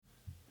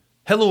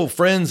Hello,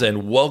 friends,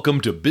 and welcome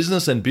to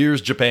Business and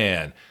Beers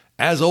Japan.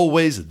 As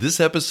always, this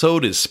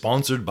episode is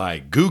sponsored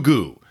by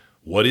Gugu.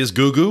 What is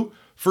Gugu?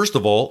 First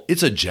of all,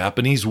 it's a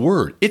Japanese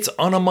word. It's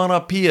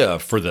onomatopoeia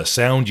for the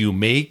sound you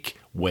make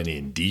when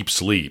in deep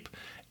sleep.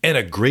 And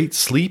a great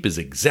sleep is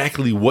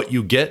exactly what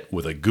you get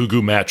with a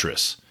Gugu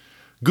mattress.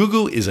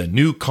 Gugu is a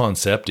new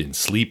concept in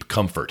sleep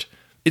comfort.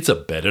 It's a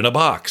bed in a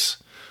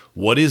box.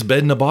 What is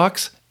bed in a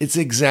box? It's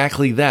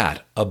exactly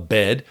that, a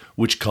bed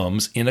which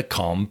comes in a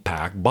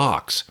compact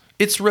box.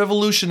 It's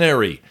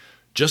revolutionary.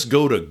 Just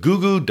go to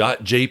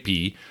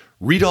gugu.jp,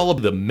 read all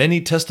of the many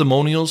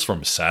testimonials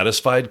from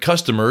satisfied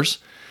customers.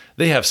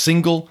 They have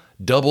single,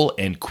 double,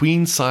 and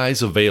queen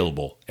size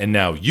available. And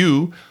now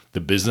you, the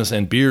Business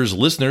and Beers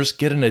listeners,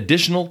 get an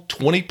additional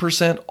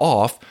 20%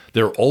 off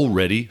their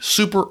already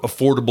super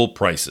affordable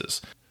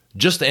prices.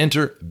 Just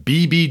enter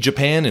BB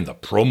Japan in the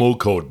promo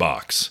code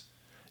box.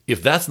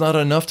 If that's not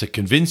enough to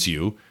convince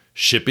you,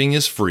 shipping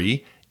is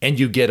free and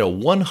you get a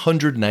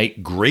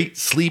 100-night great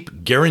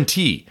sleep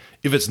guarantee.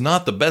 If it's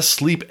not the best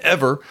sleep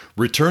ever,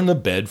 return the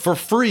bed for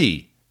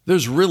free.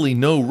 There's really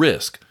no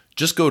risk.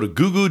 Just go to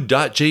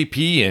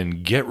gugu.jp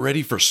and get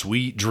ready for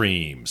sweet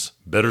dreams.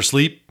 Better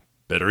sleep,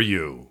 better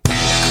you.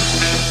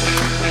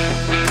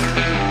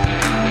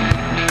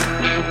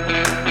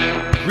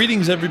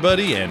 Greetings,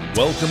 everybody, and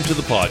welcome to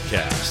the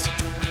podcast.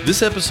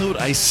 This episode,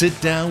 I sit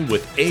down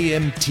with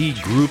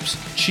AMT Group's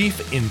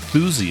chief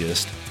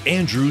enthusiast,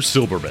 Andrew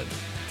Silberman.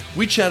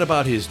 We chat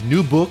about his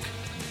new book,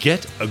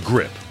 Get a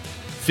Grip,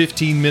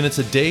 15 minutes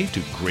a day to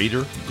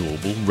greater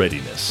global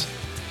readiness.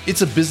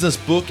 It's a business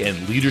book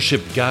and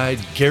leadership guide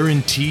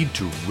guaranteed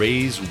to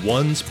raise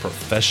one's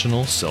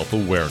professional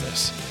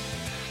self-awareness.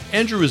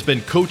 Andrew has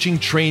been coaching,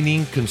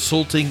 training,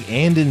 consulting,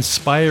 and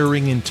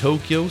inspiring in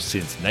Tokyo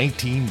since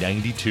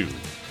 1992.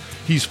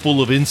 He's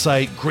full of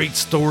insight, great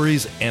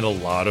stories, and a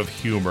lot of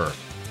humor.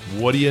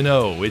 What do you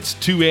know? It's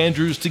two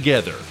Andrews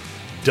together.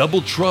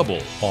 Double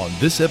trouble on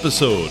this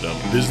episode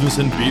of Business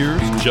and Beers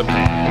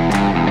Japan.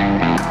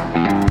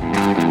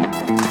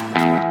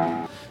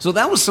 So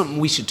that was something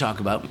we should talk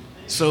about.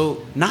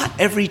 So not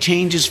every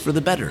change is for the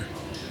better.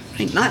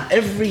 Right? Not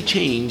every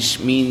change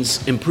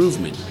means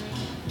improvement.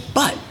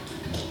 But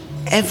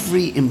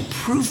every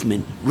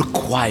improvement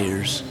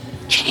requires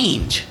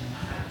change.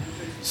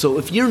 So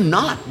if you're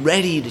not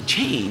ready to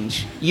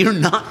change, you're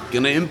not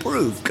going to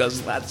improve,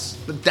 because that's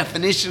the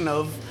definition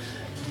of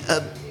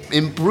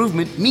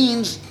improvement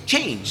means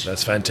change.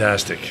 That's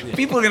fantastic.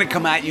 People are going to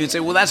come at you and say,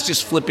 well, that's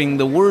just flipping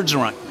the words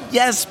around.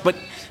 Yes, but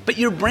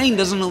your brain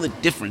doesn't know the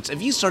difference.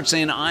 If you start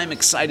saying, I'm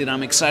excited,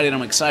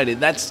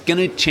 that's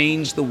going to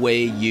change the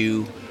way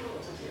you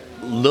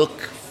look,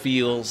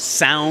 feel,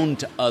 sound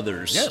to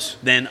others. Yes.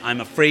 Then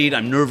I'm afraid,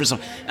 I'm nervous,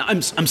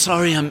 I'm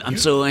sorry, I'm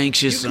so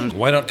anxious.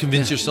 Why not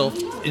convince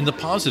yourself in the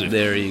positive?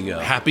 There you go.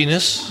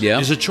 Happiness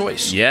is a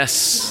choice.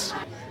 Yes.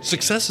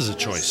 Success is a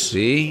choice.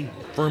 See?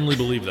 Firmly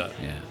believe that.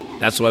 Yeah.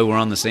 That's why we're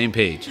on the same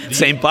page.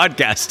 Same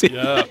podcast.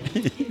 Yeah.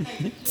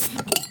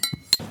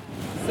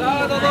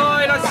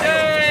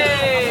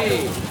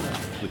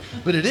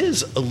 But it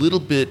is a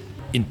little bit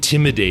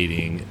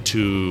intimidating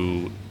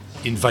to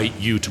invite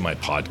you to my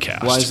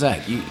podcast. Why is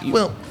that?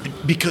 Well,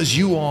 because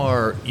you're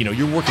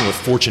working with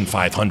Fortune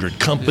 500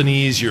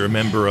 companies, you're a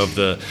member of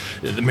the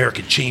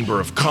American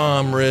Chamber of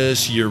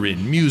Commerce, you're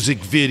in music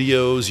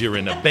videos, you're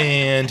in a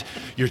band,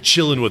 you're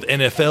chilling with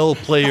NFL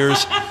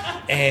players,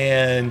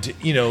 and,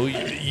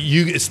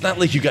 it's not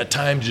like you got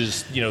time to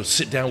just,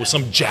 sit down with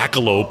some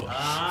jackalope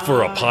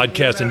for a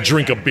podcast and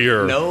drink a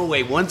beer. No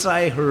way. Once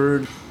I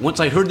heard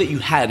that you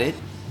had it,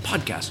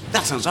 podcast.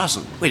 That sounds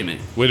awesome. Wait a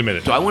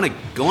minute. Do I want to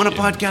go on a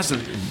podcast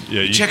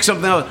and check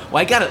something out? Well,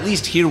 I got to at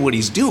least hear what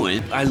he's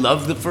doing. I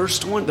love the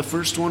first one. The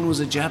first one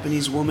was a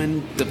Japanese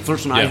woman. The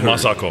first one I heard.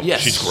 Masako.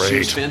 Yes, she's great.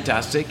 She's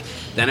fantastic.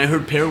 Then I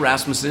heard Per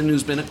Rasmussen,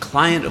 who's been a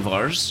client of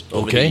ours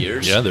over the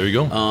years. Yeah, there you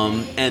go.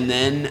 And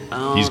then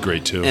he's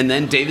great too. And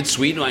then David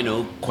Sweet, who I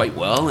know quite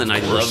well, and I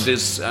loved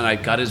and I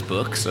got his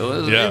book,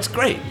 so it's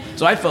great.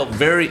 So I felt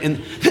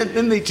and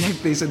then they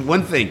said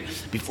one thing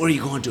before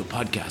you go onto a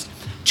podcast.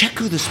 Check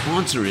who the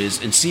sponsor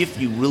is and see if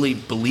you really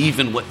believe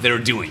in what they're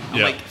doing.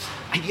 I'm like,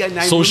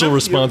 social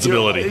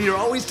responsibility. You're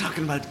always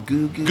talking about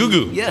Gugu.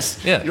 Gugu.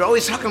 Yes. Yeah. You're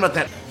always talking about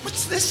that.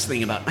 What's this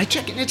thing about? I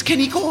check it. It's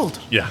Kenny Gold.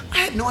 Yeah. I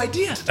had no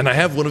idea. And I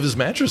have one of his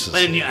mattresses.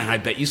 And I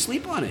bet you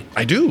sleep on it.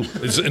 I do.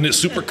 And it's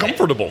super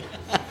comfortable.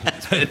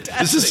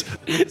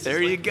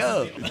 There you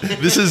go.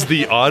 This is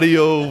the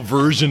audio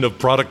version of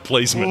product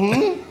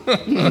placement.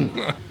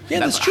 Yeah,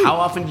 that's true. How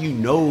often do you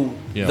know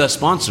the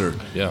sponsor?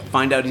 Yeah.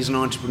 Find out he's an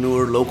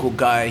entrepreneur, local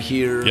guy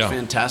here,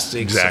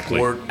 fantastic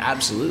support.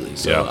 Absolutely.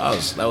 So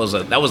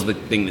that was the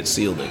thing that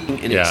sealed it.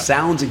 And it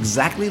sounds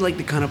exactly like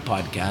the kind of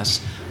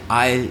podcast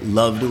I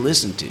love to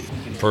listen to.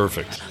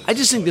 Perfect. I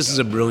just think this is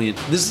a brilliant.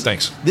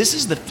 Thanks. This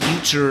is the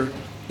future.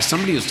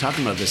 Somebody was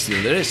talking about this the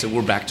other day. Said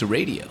we're back to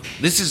radio.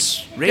 This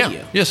is radio.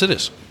 Yeah. Yes, it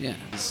is. Yeah.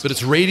 But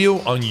it's radio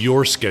on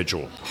your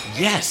schedule.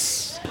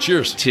 Yes.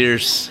 Cheers.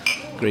 Cheers.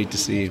 Great to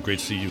see you. Great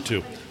to see you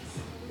too.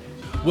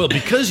 Well,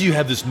 because you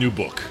have this new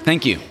book.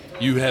 Thank you.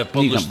 You have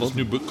published this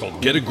new book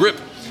called Get a Grip,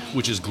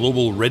 which is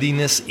Global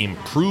Readiness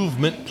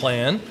Improvement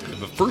Plan.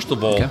 But first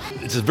of all,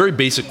 it's a very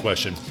basic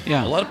question.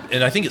 Yeah.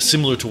 And I think it's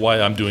similar to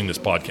why I'm doing this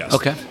podcast.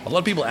 Okay. A lot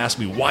of people ask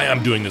me why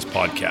I'm doing this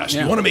podcast.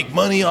 Yeah. You want to make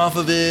money off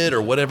of it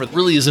or whatever. It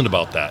really isn't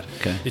about that.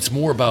 Okay. It's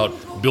more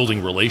about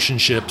building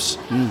relationships.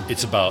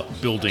 It's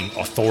about building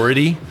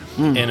authority.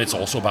 And it's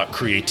also about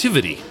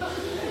creativity.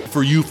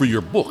 For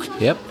your book.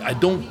 Yep. I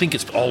don't think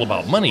it's all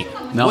about money.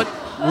 No. What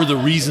were the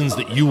reasons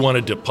that you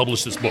wanted to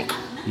publish this book?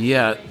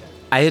 Yeah,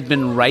 I had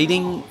been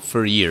writing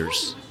for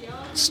years,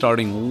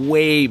 starting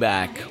way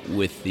back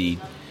with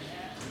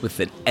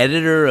an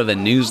editor of a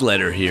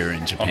newsletter here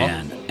in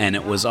Japan, and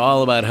it was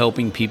all about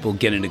helping people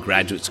get into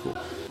graduate school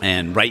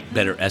and write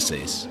better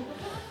essays.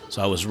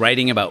 So I was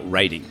writing about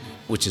writing,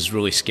 which is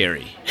really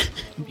scary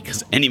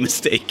because any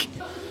mistake.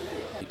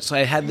 So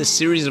I had this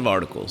series of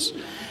articles.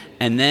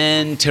 And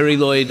then Terry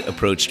Lloyd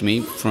approached me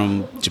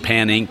from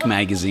Japan Inc.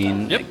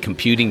 magazine,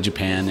 Computing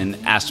Japan, and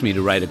asked me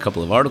to write a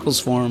couple of articles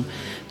for him.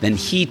 Then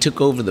he took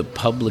over the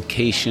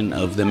publication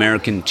of the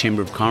American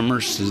Chamber of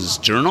Commerce's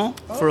journal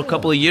for a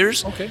couple of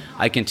years. Okay.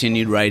 I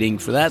continued writing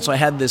for that. So I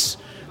had this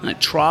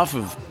trough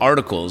of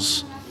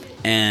articles.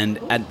 And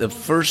at the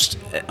first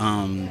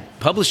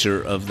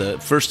publisher of the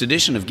first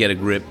edition of Get a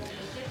Grip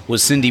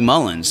was Cindy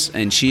Mullins,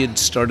 and she had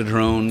started her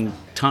own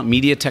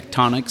Media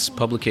Tectonics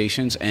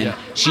publications, and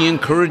she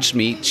encouraged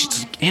me. She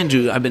said,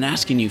 Andrew, I've been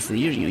asking you for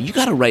years, you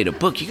got to write a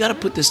book, you got to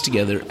put this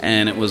together.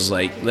 And it was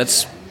like,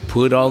 let's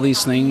put all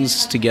these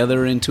things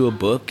together into a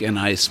book, and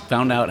I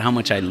found out how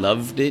much I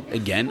loved it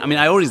again. I mean,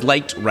 I always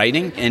liked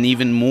writing, and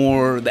even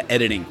more the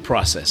editing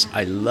process.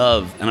 I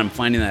love, and I'm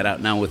finding that out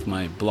now with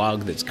my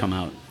blog that's come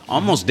out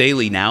almost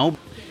daily now.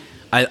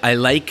 I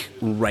like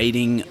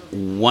writing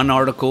one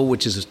article,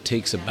 which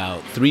takes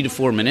about 3 to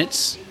 4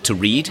 minutes to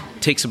read.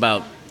 Takes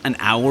about an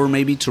hour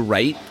maybe to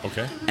write.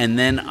 Okay. And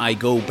then I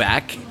go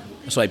back,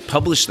 so I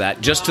publish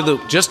that just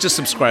to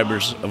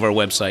subscribers of our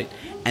website,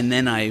 and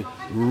then I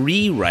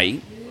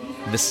rewrite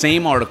the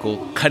same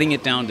article, cutting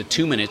it down to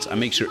 2 minutes. I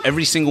make sure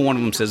every single one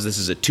of them says this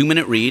is a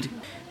 2-minute read.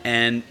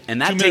 And that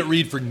 2-minute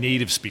read for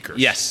native speakers.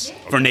 Yes,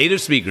 for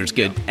native speakers,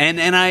 good.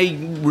 And I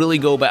really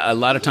go back. A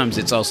lot of times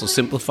it's also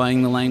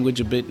simplifying the language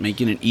a bit,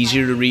 making it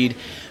easier to read,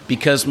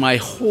 because my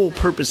whole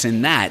purpose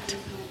in that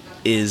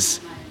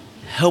is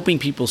helping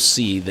people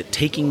see that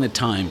taking the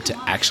time to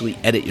actually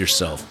edit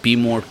yourself, be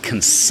more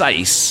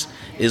concise,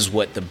 is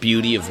what the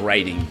beauty of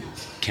writing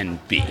can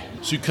be.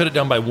 So you cut it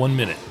down by 1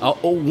 minute.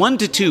 1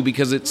 to 2,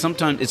 because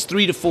sometimes it's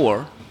 3 to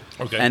 4.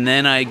 Okay. And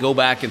then I go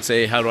back and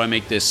say, how do I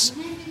make this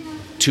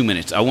 2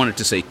 minutes? I wanted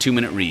to say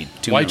 2-minute read.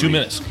 Why 2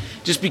 minutes?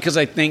 Just because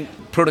I think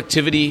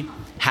productivity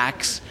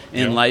hacks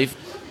in life,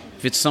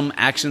 if it's some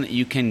action that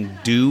you can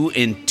do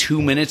in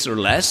 2 minutes or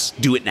less,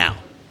 do it now.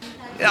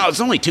 Oh, it's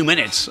only 2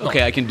 minutes.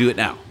 Okay, I can do it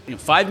now.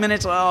 5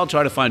 minutes, well, I'll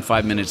try to find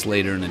 5 minutes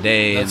later in the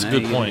day. That's a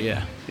good point.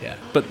 Yeah.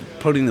 But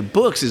putting the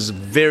books is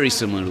very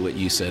similar to what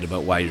you said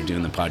about why you're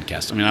doing the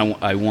podcast. I mean,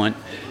 I want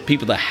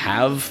people to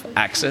have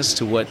access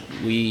to what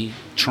we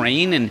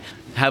train and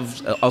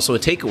have also a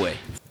takeaway.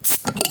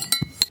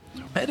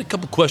 I had a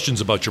couple questions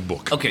about your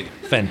book. Okay.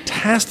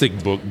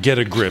 Fantastic book, Get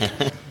a Grip.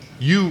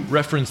 You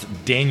referenced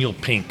Daniel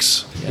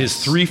Pink's,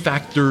 his 3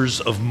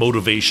 factors of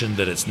motivation,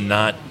 that it's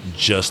not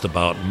just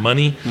about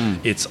money,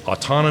 it's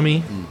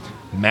autonomy,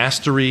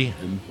 mastery,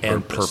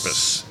 and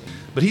purpose.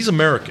 But he's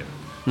American,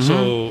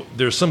 so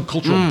there's some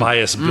cultural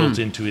bias built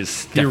into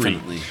his theory.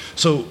 Definitely.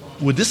 So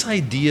would this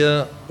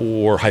idea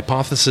or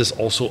hypothesis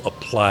also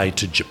apply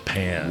to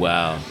Japan?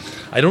 Wow.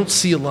 I don't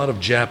see a lot of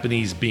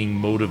Japanese being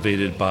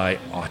motivated by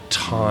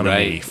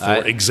autonomy,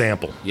 for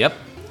example. Yep,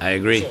 I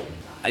agree.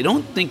 I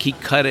don't think he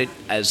cut it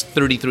as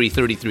 33,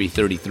 33,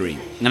 33.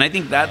 And I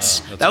think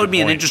that would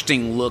be an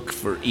interesting look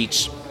for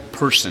each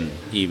person,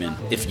 even.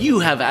 If you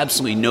have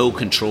absolutely no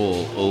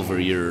control over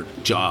your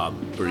job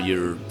or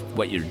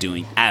what you're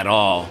doing at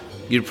all,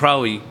 you're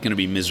probably going to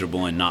be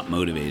miserable and not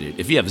motivated.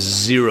 If you have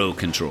zero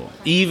control,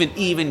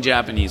 even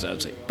Japanese, I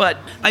would say. But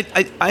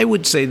I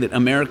would say that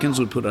Americans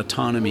would put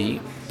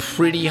autonomy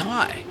pretty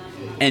high,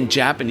 and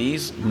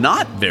Japanese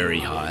not very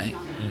high.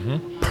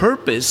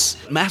 Purpose,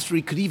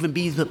 mastery could even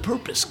be the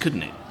purpose,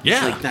 couldn't it?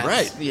 Yeah,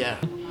 right. Yeah.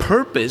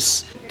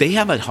 Purpose, they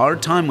have a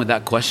hard time with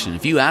that question.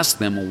 If you ask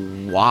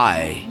them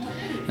why,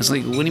 it's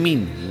like, what do you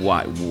mean,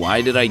 why?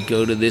 Why did I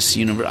go to this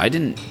university? I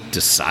didn't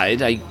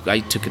decide. I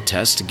took a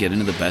test to get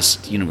into the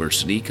best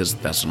university because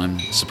that's what I'm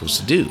supposed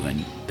to do.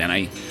 And then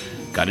I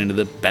got into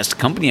the best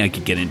company I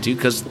could get into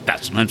because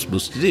that's what I'm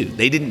supposed to do.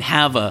 They didn't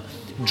have a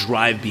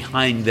drive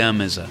behind them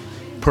as a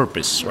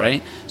purpose,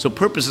 right? So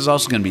purpose is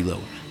also going to be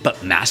lower.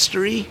 But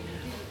mastery,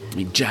 I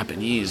mean,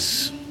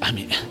 Japanese,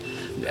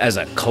 as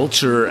a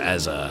culture,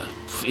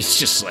 it's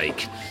just like,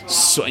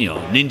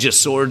 ninja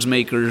swords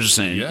makers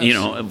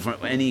and, for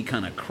any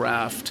kind of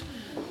craft,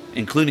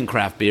 including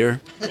craft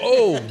beer.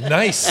 Oh,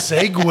 nice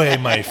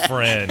segue, my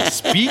friend.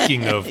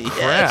 Speaking of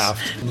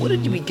craft. What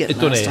did we get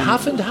last time? ハー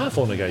フ&ハー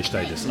フお願いし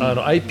たいです。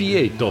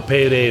IPA と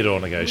ペールエールお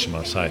願いし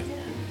ます。はい。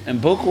And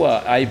僕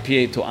は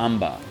IPA とアン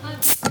バー。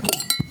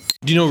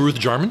Do you know Ruth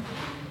Jarman?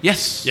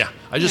 Yes. Yeah,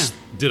 I just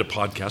did a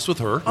podcast with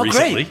her Oh,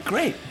 recently.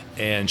 great.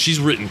 And she's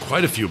written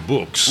quite a few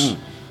books.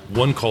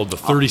 One called The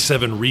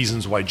 37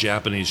 Reasons Why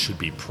Japanese Should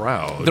Be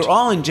Proud. They're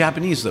all in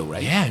Japanese, though,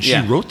 right? Yeah, she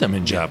wrote them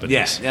in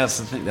Japanese. Yeah, that's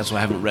the thing. That's why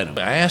I haven't read them.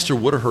 I asked her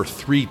what are her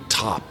 3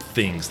 top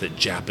things that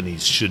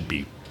Japanese should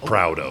be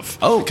proud of.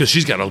 Oh. Because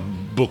she's got a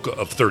book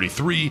of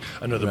 33,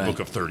 another Right. book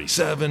of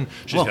 37.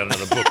 She's Well, got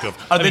another book of...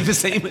 Are they the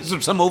same? Is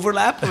there some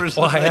overlap? Or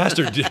Well, I asked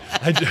her,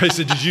 I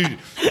said, did you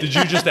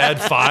just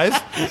add 5?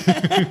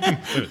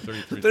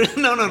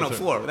 33. No,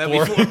 4. That'd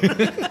be 4.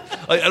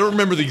 I don't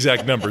remember the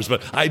exact numbers,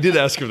 but I did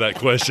ask her that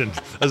question.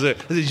 I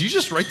said, did you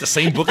just write the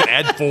same book and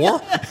add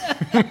 4?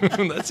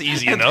 That's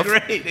easy enough.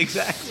 Great,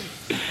 exactly.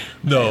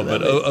 No,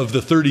 but of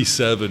the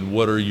 37,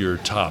 what are your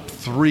top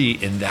 3?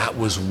 And that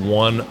was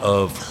one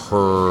of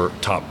her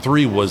top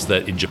 3 was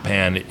that in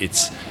Japan,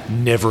 it's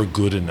never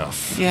good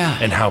enough. Yeah.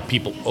 And how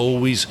people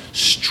always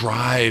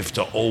strive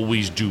to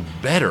always do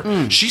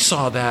better. She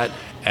saw that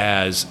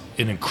as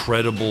an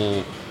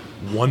incredible,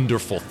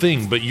 wonderful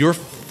thing. But your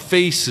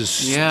face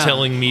is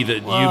telling me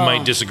that you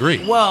might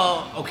disagree.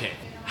 Well, okay.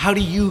 How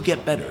do you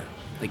get better?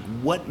 Like,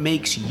 what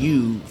makes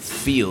you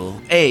feel,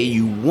 A,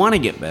 you want to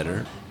get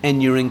better,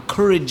 and you're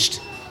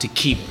encouraged to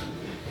keep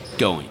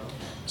going?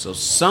 So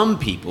some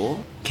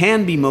people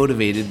can be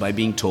motivated by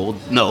being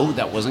told, no,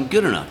 that wasn't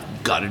good enough.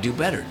 You got to do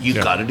better. You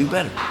got to do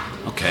better.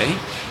 Okay?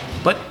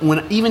 But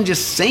when even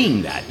just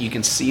saying that, you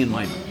can see in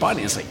my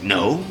body, it's like,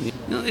 no,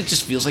 it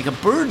just feels like a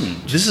burden.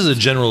 This is a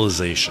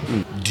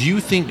generalization. Do you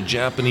think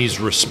Japanese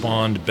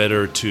respond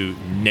better to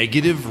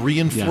negative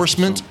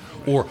reinforcement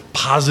or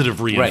positive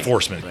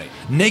reinforcement? Right.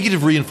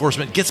 Negative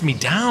reinforcement gets me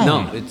down.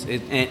 No,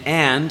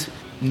 and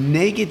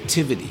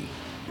negativity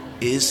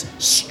is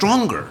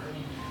stronger.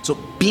 So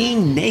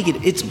being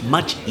negative, it's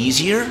much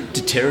easier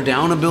to tear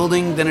down a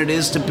building than it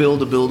is to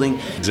build a building.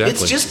 Exactly.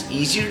 It's just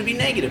easier to be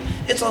negative.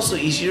 It's also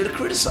easier to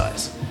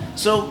criticize.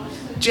 So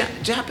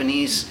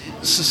Japanese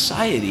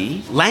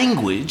society,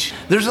 language,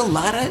 there's a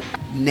lot of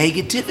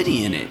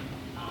negativity in it.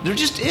 There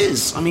just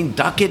is. I mean,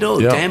 dakedo,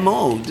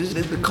 demo,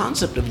 the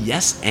concept of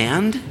yes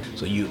and.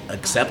 So you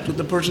accept what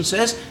the person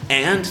says,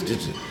 and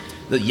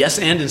the yes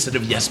and instead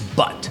of yes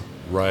but.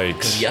 Right.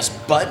 Because yes,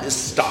 but is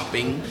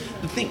stopping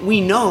the thing. We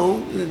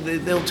know,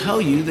 they'll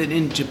tell you that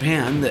in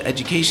Japan, the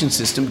education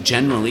system,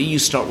 generally, you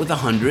start with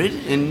 100,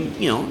 and,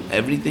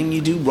 everything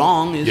you do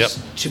wrong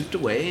is chipped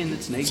away, and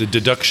it's negative. It's a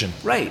deduction.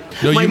 Right.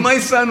 No, my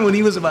son, when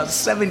he was about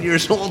 7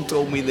 years old,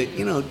 told me that,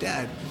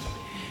 Dad,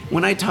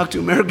 when I talk to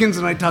Americans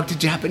and I talk to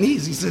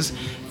Japanese, he says,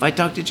 if I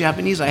talk to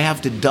Japanese, I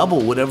have to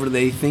double whatever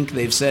they think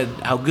they've said,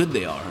 how good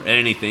they are at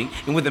anything.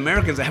 And with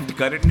Americans, I have to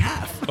cut it in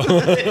half.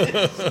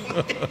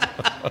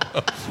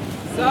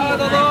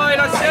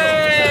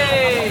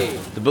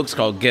 The book's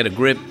called Get a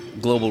Grip,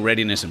 Global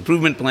Readiness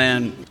Improvement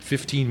Plan.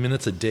 15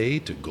 minutes a day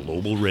to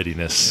global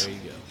readiness. There you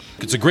go.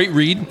 It's a great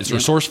read. It's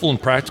resourceful and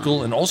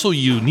practical and also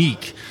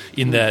unique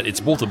in that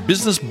it's both a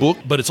business book,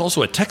 but it's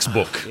also a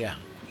textbook. Yeah.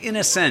 In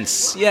a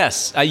sense,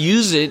 yes. I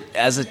use it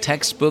as a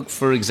textbook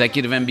for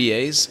executive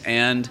MBAs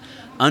and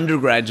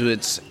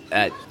undergraduates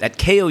at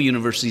Keio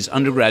University's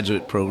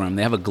undergraduate program.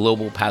 They have a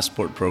global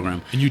passport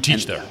program. And you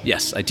teach there?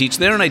 Yes, I teach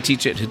there, and I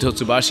teach at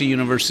Hitotsubashi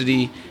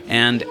University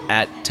and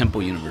at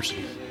Temple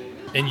University.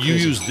 And you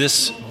use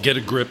this Get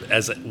a Grip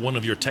as one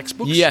of your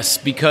textbooks? Yes,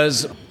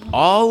 because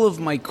all of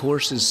my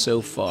courses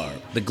so far,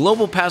 the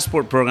Global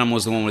Passport program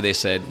was the one where they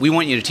said, we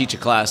want you to teach a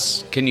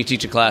class. Can you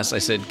teach a class? I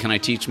said, can I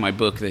teach my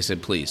book? They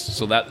said, please.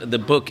 So that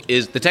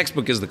the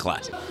textbook is the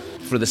class.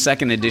 For the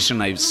second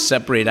edition, I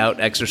separate out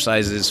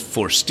exercises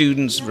for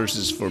students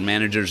versus for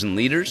managers and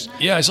leaders.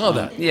 Yeah, I saw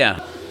that.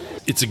 Yeah.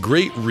 It's a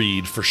great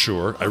read for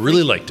sure. I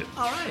really liked it.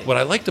 All right. What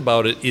I liked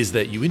about it is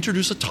that you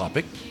introduce a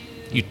topic,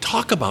 you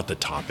talk about the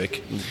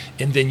topic,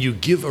 and then you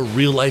give a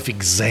real-life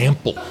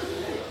example.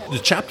 The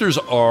chapters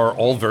are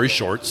all very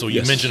short, so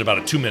you mentioned about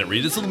a 2-minute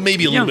read. It's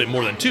maybe a little bit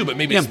more than 2, but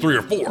maybe it's 3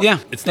 or 4. Yeah.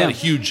 It's not a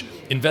huge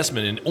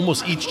investment, and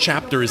almost each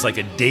chapter is like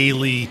a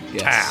daily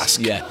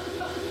task. Yeah.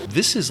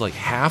 This is like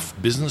half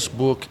business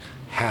book,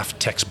 half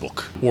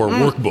textbook, or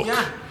workbook.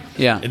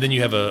 Yeah. And then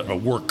you have a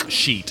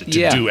worksheet to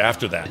do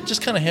after that. It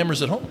just kind of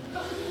hammers it home.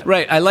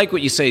 Right. I like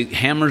what you say,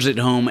 hammers it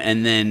home,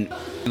 and then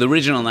the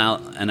original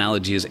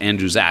analogy is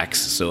Andrew's axe.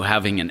 So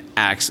having an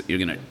axe, you're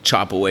going to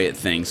chop away at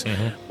things.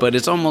 Mm-hmm. But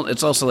it's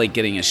also like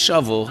getting a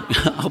shovel,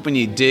 helping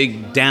you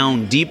dig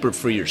down deeper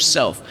for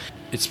yourself.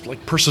 It's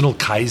like personal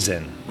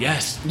Kaizen.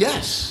 Yes.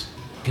 Yeah.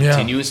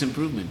 Continuous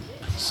improvement.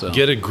 So.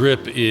 Get a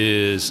Grip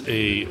is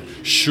a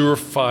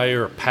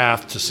surefire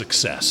path to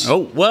success.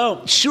 Oh,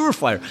 well,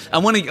 surefire.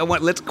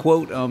 Let's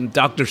quote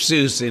Dr.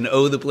 Seuss in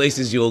Oh, the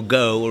Places You'll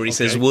Go, where he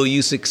says, will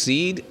you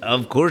succeed?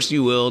 Of course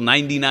you will.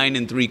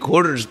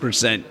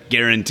 99.75%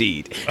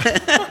 guaranteed.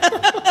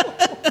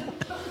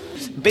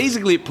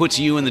 Basically, it puts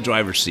you in the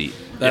driver's seat.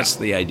 That's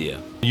the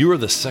idea. You are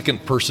the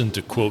second person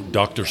to quote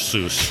Dr.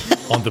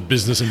 Seuss on the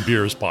Business and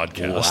Beers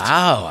podcast.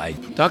 Wow.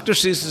 Dr.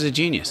 Seuss is a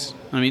genius.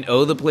 I mean,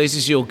 Oh, the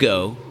Places You'll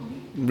Go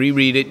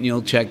reread it and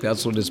you'll check.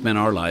 That's what it's been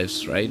our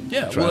lives, right?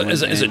 Yeah. Well,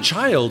 as a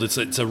child, it's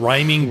a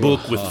rhyming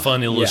book with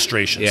fun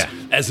illustrations. Yeah.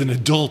 As an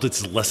adult,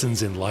 it's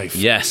lessons in life.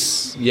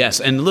 Yes.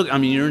 And look, I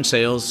mean, you're in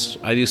sales.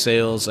 I do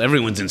sales.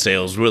 Everyone's in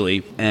sales,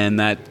 really. And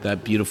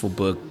that beautiful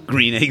book,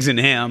 Green Eggs and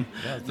Ham,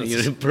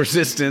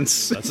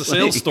 persistence. That's a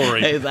sales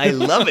story. I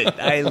love it.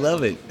 I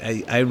love it.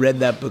 I read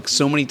that book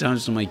so many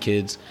times to my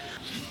kids.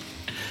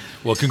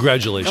 Well,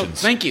 congratulations.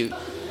 Thank you.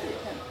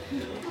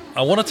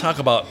 I want to talk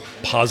about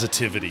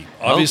positivity.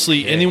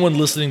 Obviously, anyone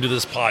listening to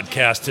this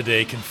podcast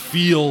today can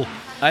feel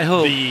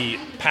the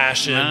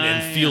passion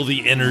and feel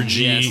the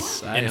energy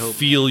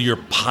feel your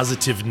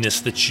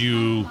positiveness that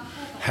you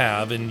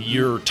have. And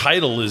your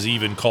title is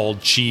even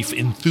called Chief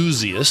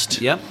Enthusiast.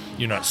 Yep.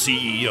 You're not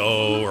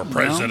CEO or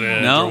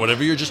president or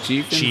whatever. You're just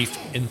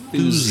Chief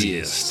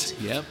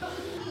Enthusiast. Yep.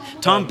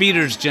 Tom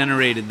Peters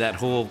generated that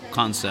whole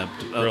concept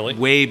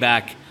way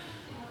back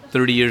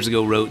 30 years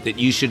ago, wrote that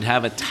you should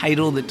have a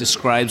title that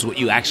describes what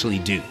you actually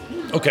do.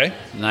 Okay.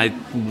 And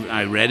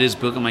I read his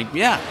book. I'm like,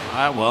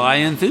 I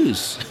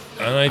enthuse.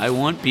 And I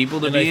want people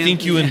to be. And I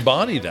think you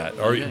embody that.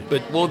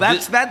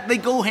 That they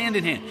go hand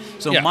in hand.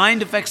 So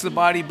mind affects the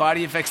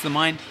body affects the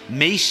mind.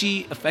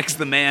 Meishi affects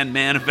the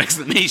man affects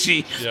the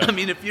Meishi. Yeah. I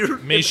mean, if you're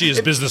Meishi is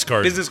business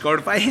card. Business card.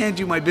 If I hand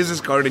you my business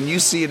card and you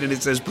see it and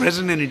it says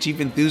President and Chief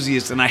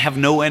Enthusiast, and I have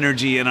no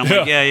energy, and I'm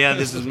like,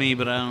 this is me,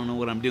 but I don't know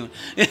what I'm doing.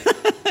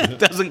 It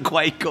doesn't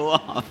quite go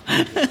off.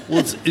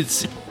 Well,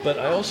 but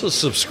I also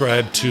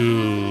subscribe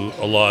to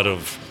a lot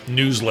of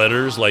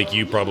newsletters like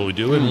you probably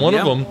do, and one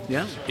of them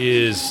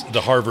is the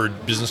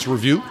Harvard Business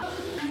Review,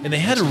 and they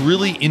had a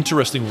really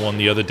interesting one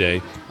the other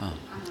day,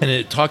 and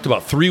it talked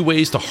about 3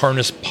 ways to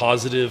harness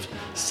positive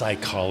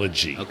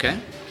psychology. Okay,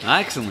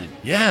 excellent.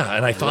 Yeah,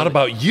 and I thought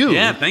about you.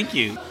 Yeah, thank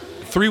you.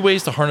 3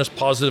 ways to harness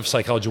positive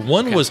psychology.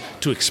 One was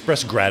to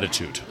express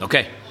gratitude.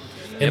 Okay.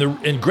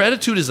 And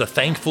gratitude is a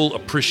thankful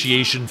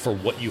appreciation for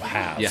what you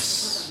have.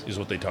 Yes. Is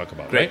what they talk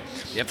about, Great.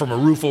 right? Yep. From a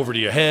roof over to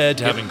your head,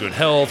 to having good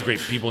health, great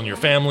people in your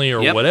family,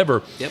 or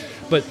whatever. Yep.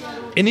 But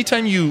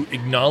anytime you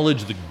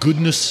acknowledge the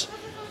goodness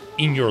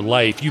in your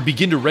life, you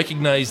begin to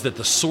recognize that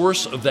the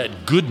source of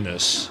that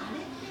goodness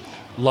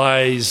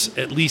lies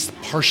at least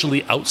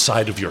partially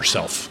outside of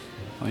yourself.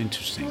 Oh,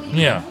 interesting.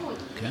 Yeah.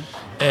 Okay.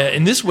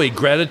 In this way,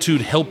 gratitude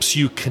helps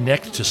you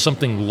connect to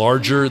something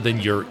larger than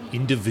your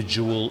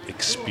individual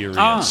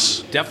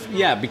experience.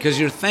 Because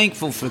you're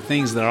thankful for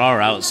things that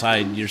are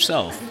outside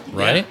yourself.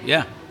 Right?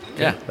 Yeah.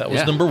 That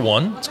was number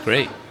 1. That's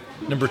great.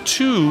 Number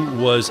 2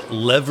 was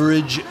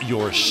leverage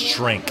your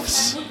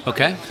strengths.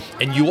 Okay.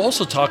 And you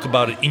also talk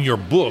about it in your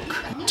book,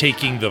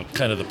 taking the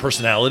kind of the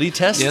personality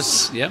tests.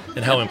 Yes. Yep.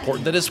 And how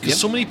important that is. Because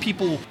so many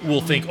people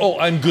will think,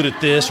 I'm good at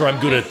this or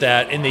I'm good at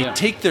that. And they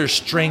take their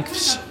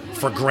strengths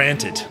for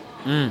granted.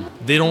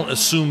 They don't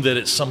assume that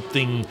it's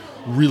something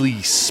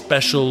really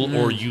special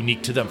or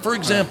unique to them. For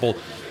example,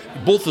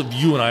 both of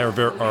you and I are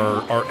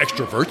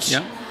extroverts.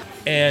 Yeah.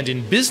 And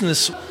in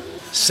business,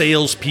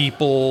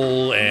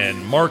 salespeople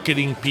and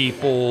marketing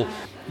people,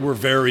 we're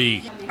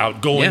very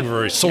outgoing, we're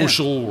very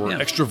social, we're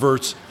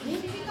extroverts.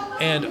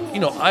 And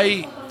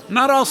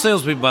not all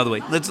salespeople, by the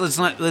way.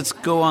 Let's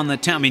go on the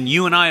town. I mean,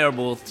 you and I are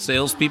both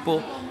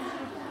salespeople.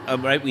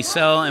 Right, we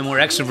sell and we're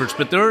extroverts,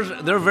 but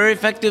there are very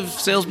effective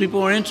salespeople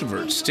who are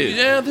introverts too.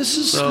 Yeah, this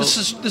is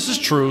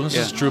true. This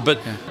is true.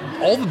 But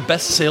all the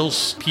best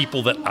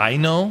salespeople that I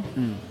know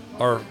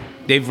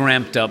they've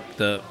ramped up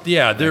the.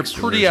 Yeah, they're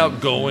pretty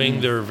outgoing.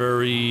 They're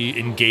very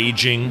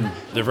engaging.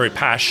 They're very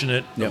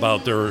passionate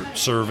about their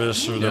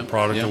service or their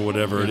product or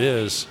whatever it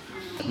is.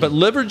 But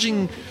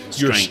leveraging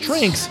your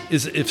strengths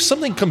is if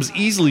something comes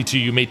easily to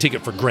you, you may take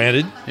it for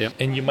granted,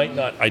 and you might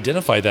not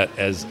identify that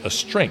as a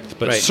strength.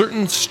 But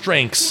certain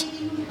strengths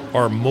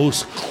are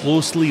most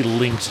closely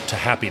linked to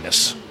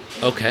happiness.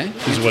 Okay.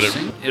 Is what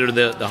or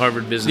the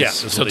Harvard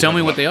Business. Yeah, so tell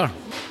me what they are.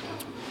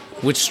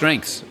 Which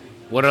strengths?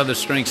 What are the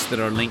strengths that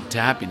are linked to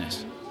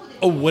happiness?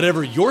 Oh,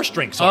 whatever your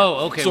strengths are.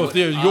 Oh, okay. So if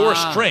they're your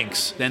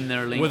strengths, then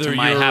they're linked to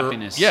my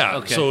happiness. Yeah.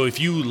 Okay. So if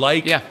you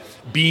like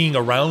being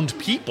around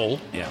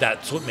people,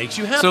 that's what makes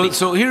you happy.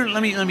 So here,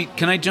 let me.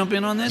 Can I jump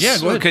in on this? Yeah,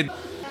 go ahead. Okay.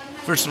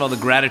 First of all, the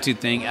gratitude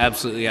thing,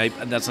 absolutely.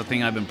 That's a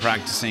thing I've been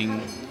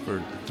practicing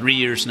for 3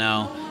 years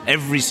now.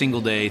 Every single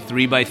day,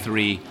 3 by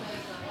 3.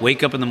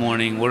 Wake up in the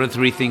morning. What are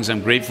 3 things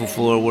I'm grateful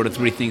for? What are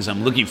 3 things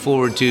I'm looking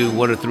forward to?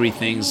 What are 3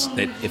 things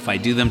that if I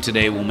do them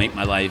today will make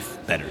my life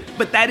better?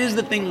 But that is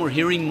the thing we're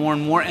hearing more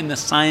and more, and the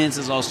science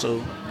is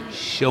also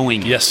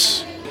showing it.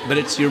 Yes. But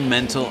it's your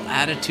mental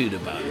attitude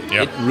about it.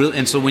 Yep.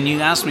 And so when you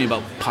ask me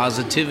about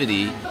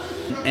positivity,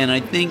 and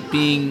I think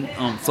being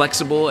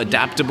flexible,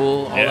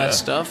 adaptable, all that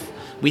stuff,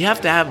 we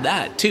have to have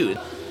that too.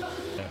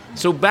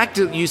 So back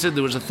to, you said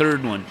there was a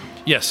third one.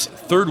 Yes,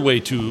 third way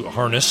to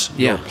harness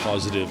your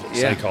positive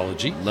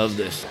psychology. Love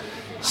this.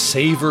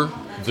 Savor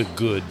the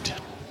good.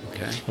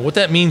 Okay. And what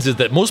that means is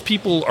that most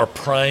people are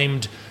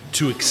primed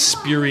to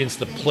experience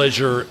the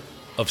pleasure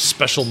of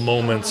special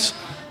moments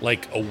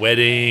like a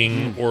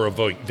wedding or a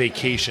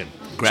vacation.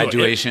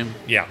 Graduation.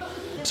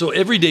 So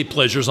everyday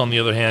pleasures, on the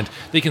other hand,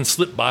 they can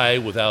slip by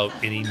without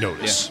any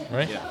notice,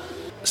 right? Yeah.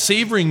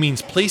 savoring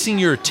means placing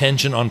your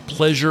attention on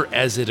pleasure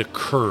as it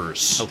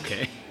occurs.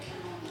 Okay.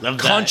 Love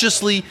that.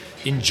 Consciously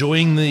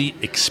enjoying the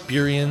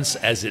experience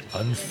as it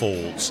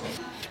unfolds.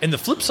 And the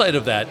flip side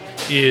of that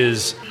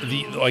is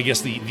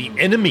the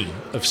enemy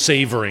of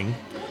savoring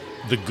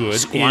the good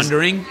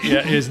Squandering?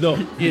 is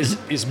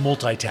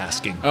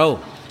multitasking.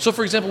 Oh. So,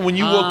 for example, when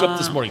you woke up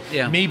this morning,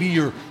 maybe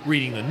you're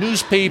reading the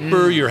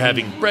newspaper, you're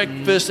having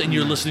breakfast, and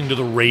you're listening to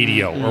the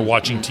radio or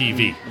watching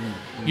TV.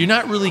 You're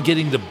not really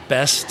getting the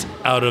best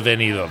out of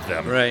any of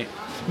them. Right.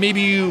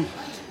 Maybe you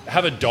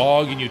have a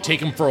dog and you take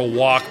him for a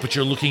walk, but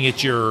you're looking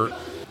at your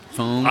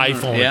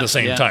iPhone at the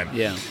same time.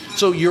 Yeah.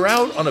 So you're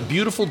out on a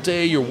beautiful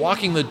day, you're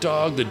walking the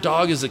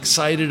dog is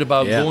excited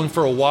about going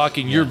for a walk,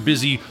 and you're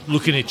busy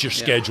looking at your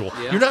schedule.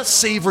 Yeah. You're not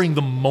savoring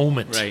the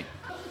moment. Right.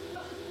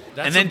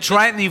 And then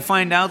try it and you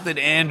find out that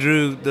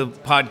Andrew, the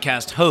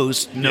podcast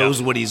host,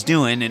 knows what he's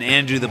doing, and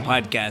Andrew, the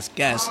podcast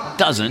guest,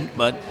 doesn't,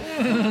 but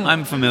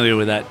I'm familiar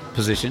with that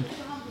position.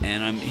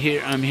 And I'm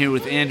here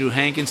with Andrew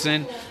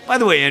Hankinson. By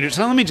the way, Andrew,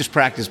 so let me just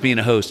practice being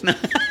a host. No,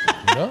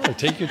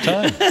 take your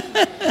time.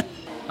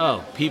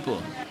 Oh,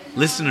 people,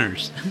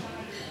 listeners,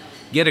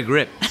 get a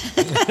grip.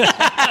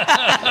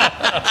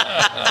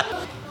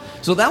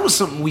 So that was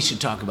something we should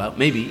talk about,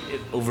 maybe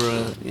over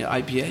a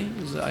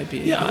IPA. Is it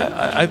IPA?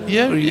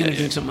 Yeah. Or are you going to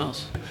drink something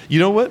else? You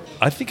know what?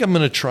 I think I'm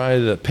going to try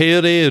the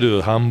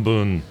Pereru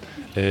Hanbun,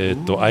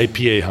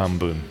 IPA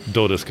Hanbun.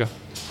 どうですか?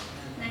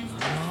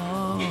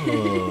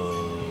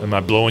 Am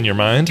I blowing your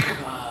mind?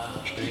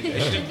 I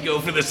should go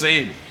for the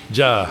same.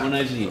 じゃあ、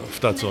同じ。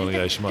2つお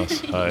願いしま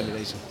す。はい。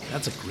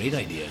 That's a great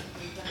idea.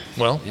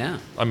 Well, Yeah.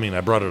 I mean, I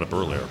brought it up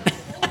earlier.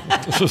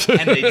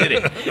 And they did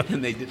it.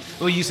 And they did.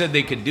 Well, you said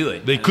they could do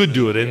it. They could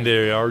do it, and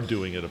they are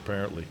doing it,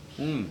 apparently.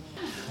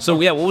 So,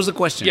 what was the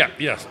question?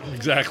 Yes,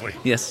 exactly.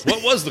 Yes.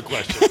 What was the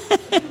question?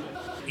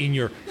 In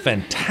your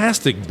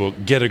fantastic book,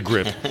 Get a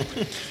Grip,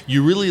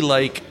 you really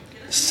like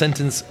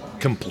sentence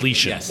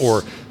completion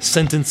or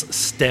sentence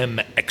stem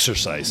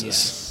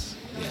exercises.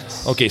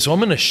 Yes. Okay, so I'm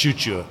going to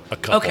shoot you a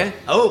couple. Okay.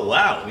 Oh,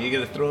 wow. You're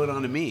going to throw it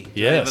onto me.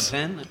 Yes. Do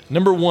I have a pen?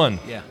 Number 1.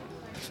 Yeah.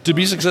 To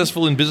be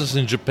successful in business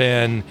in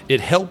Japan,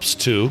 it helps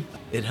to...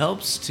 It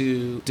helps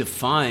to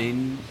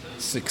define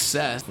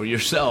success for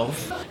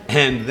yourself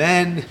and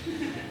then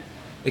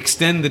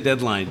extend the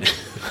deadline.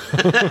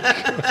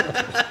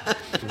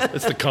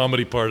 That's the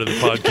comedy part of the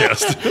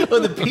podcast. Oh,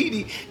 the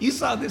PD. You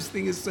saw this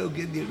thing is so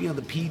good. You know,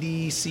 the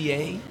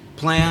PDCA?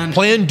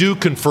 Plan, do,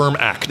 confirm,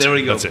 act. There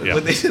we go. That's it, yeah.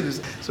 What they said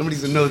is, somebody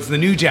said, no, it's the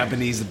new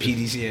Japanese, the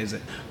PDCA. Is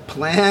it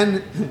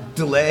plan,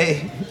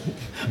 delay,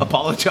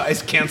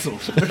 apologize, cancel.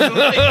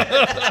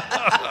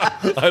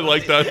 I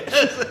like that.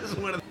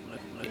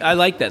 I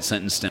like that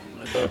sentence stem.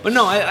 But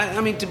no,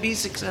 I mean, to be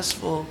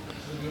successful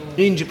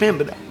in Japan,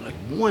 but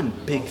one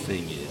big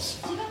thing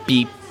is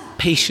be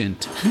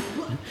patient. I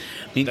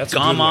mean,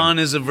 gammon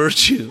is a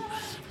virtue.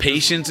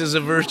 Patience is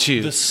a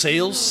virtue. The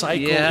sales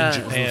cycle in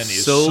Japan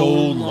is so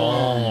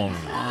long.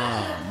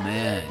 Oh,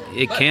 man.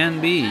 It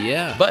can be,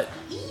 yeah. But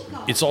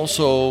it's almost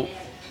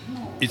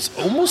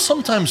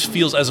sometimes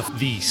feels as if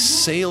the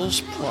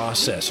sales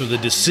process or the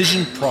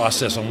decision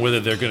process on whether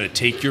they're going to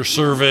take your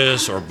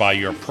service or buy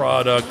your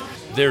product,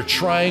 they're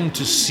trying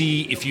to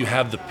see if you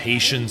have the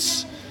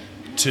patience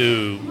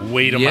to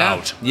wait them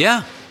out.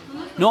 Yeah.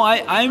 No,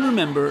 I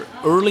remember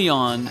early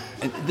on,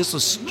 and this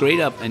was straight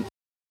up in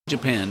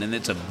Japan, and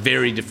it's a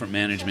very different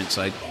management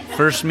side.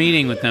 First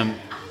meeting with them,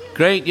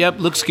 great, yep,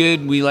 looks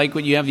good. We like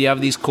what you have. You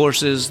have these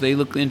courses. They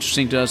look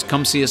interesting to us.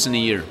 Come see us in a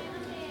year.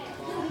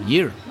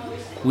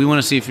 We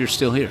want to see if you're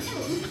still here.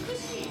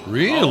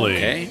 Really?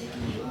 Okay.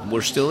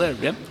 We're still there.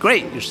 Yep.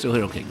 Great. You're still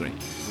here. Okay, great.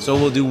 So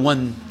we'll do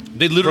one.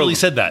 They literally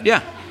said that.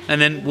 Yeah. And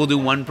then we'll do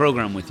one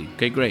program with you.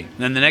 Okay, great. And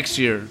then the next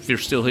year, if you're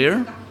still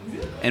here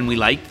and we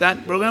like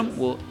that program,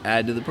 we'll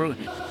add to the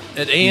program.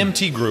 At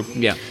AMT Group,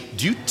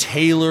 do you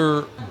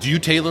tailor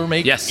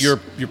make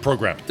your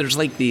program? There's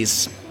like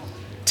these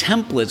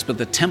templates, but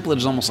the template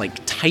is almost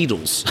like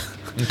titles.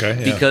 Okay.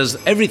 Yeah. Because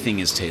everything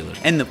is tailored.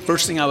 And the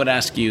first thing I would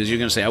ask you is you're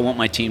going to say, I want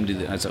my team to do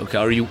that. I say,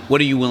 okay, what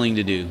are you willing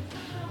to do?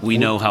 We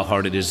know how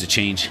hard it is to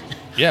change.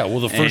 Yeah, well,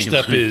 the first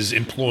step is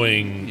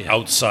employing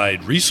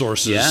outside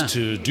resources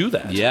to do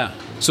that. Yeah.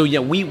 So,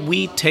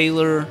 we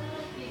tailor,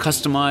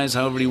 customize,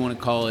 however you want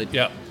to call it.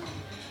 Yeah.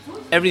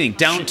 Everything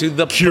down to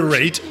the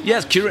curate.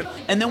 Yes, curate.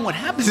 And then what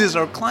happens is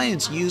our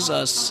clients use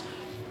us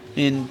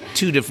in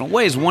two different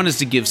ways. One is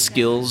to give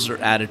skills or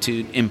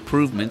attitude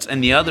improvements,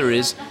 and the other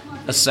is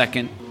a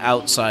second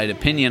outside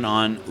opinion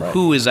on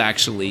who is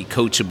actually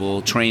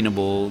coachable,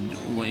 trainable.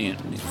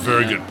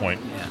 Very good point.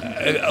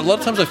 Yeah. A lot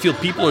of times I feel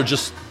people are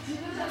just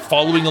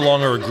following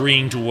along or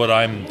agreeing to what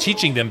I'm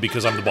teaching them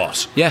because I'm the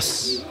boss.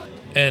 Yes.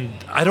 And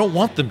I don't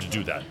want them to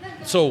do that.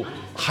 So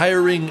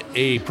hiring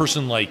a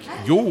person like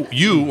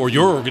you or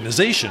your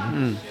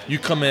organization, you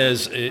come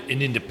as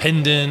an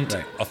independent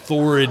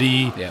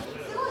authority. Yeah.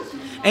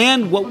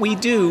 And what we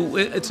do,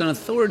 it's an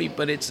authority,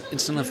 but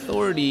it's an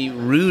authority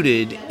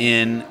rooted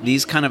in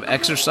these kind of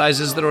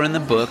exercises that are in the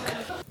book.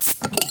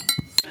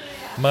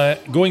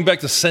 Going back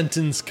to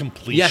sentence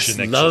completion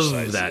exercises.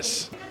 Love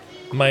that.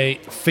 My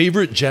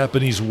favorite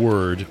Japanese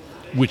word,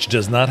 which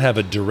does not have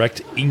a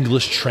direct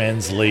English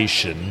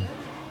translation.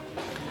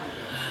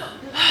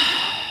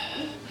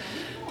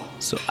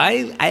 So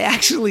I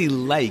actually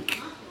like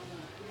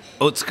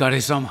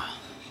Otsukare-sama.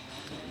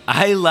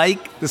 I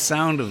like the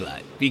sound of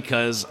that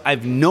because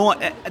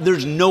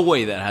there's no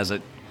way that has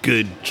a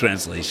good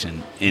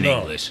translation in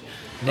English.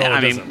 No, I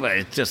it mean, doesn't.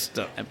 it's just,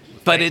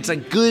 but it's a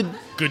good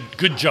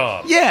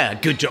job. Yeah,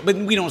 good job. But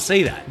we don't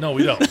say that. No,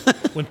 we don't.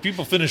 When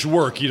people finish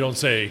work, you don't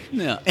say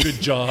No. good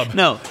job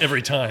No.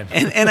 every time.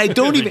 And I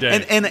don't Every even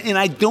day. and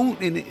I don't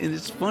and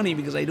it's funny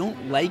because I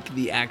don't like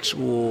the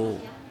actual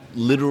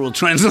literal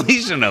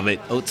translation of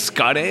it.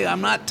 Otsukare,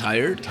 I'm not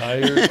tired.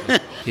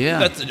 Yeah.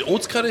 That's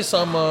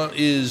Otsukare-sama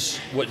is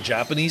what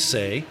Japanese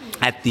say.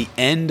 At the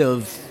end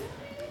of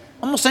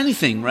almost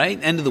anything, right?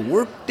 End of the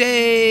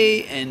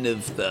workday, end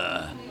of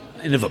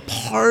a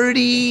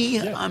party.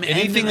 I mean,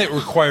 Anything that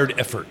required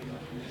effort.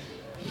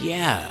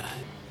 Yeah.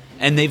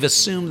 And they've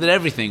assumed that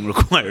everything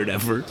required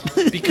effort.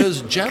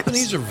 Because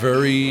Japanese are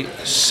very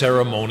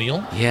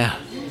ceremonial. Yeah.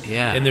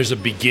 Yeah. And there's a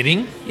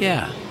beginning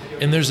yeah.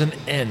 and there's an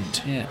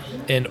end. Yeah.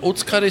 And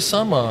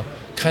Otsukare-sama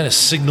kind of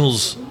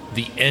signals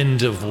the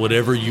end of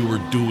whatever you were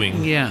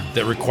doing Yeah.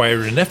 that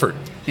required an effort.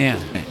 Yeah.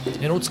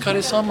 And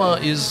Otsukare-sama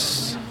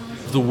is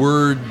the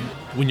word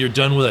when you're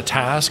done with a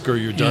task or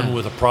you're done Yeah.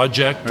 with a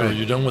project or Right.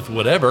 you're done with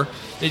whatever,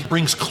 it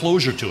brings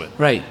closure to it.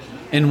 Right.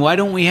 And why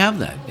don't we have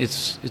that?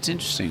 It's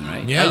interesting,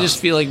 right? Yeah. I just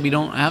feel like we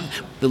don't have.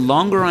 The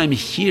longer I'm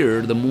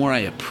here, the more I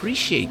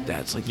appreciate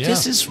that. It's like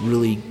this is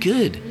really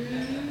good.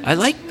 I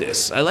like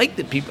this. I like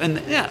that people and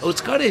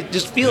Otsukare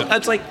just feel.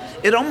 It's like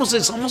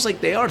it's almost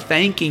like they are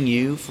thanking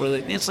you for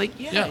the. It's like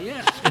yeah.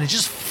 And it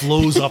just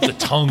flows off the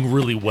tongue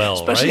really well,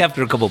 Especially right?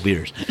 after a couple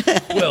beers.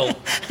 Well,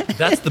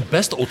 that's the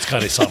best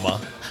Otsukare-sama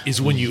is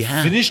when you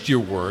finished your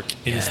work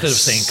and instead of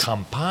saying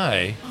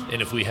kanpai,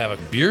 and if we have a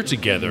beer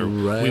together,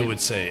 we would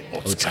say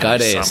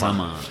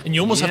Otsukare-sama. Otsukare-sama. And you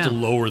almost have Yeah. to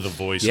lower the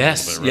voice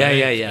Yes. a little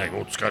bit, right? Yeah. Like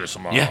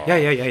Otsukare-sama. Yeah.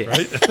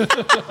 Right?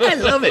 I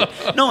love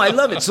it. No, I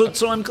love it.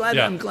 So I'm glad.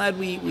 Yeah. I'm glad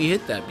we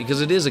hit that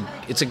because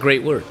it's a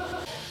great word,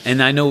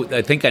 and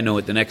I think I know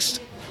what the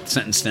next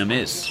sentence stem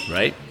is.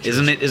 Right?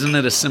 Isn't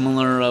it a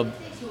similar?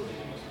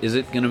 Is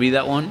it going to be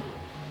that one?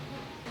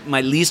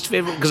 My least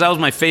favorite because that was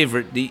my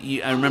favorite.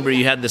 I remember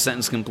you had the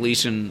sentence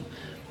completion,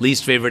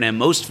 least favorite and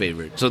most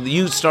favorite. So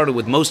you started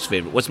with most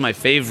favorite. What's my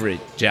favorite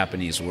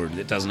Japanese word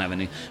that doesn't have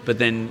any? But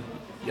then,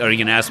 are you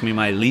going to ask me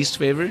my least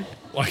favorite?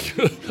 Like,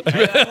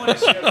 I want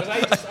to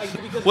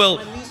share because Well,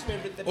 it's my least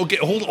favorite. okay,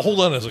 hold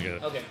on a second.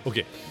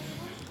 Okay.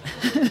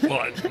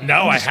 Well,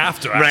 now I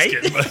have to ask Right?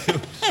 it.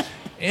 But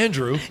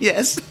Andrew,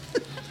 Yes.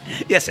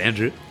 Yes,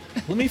 Andrew.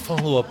 let me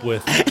follow up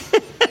with,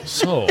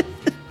 so,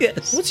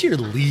 Yes. what's your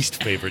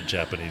least favorite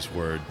Japanese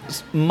word?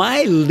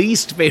 My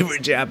least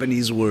favorite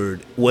Japanese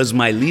word was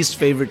my least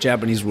favorite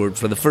Japanese word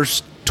for the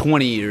first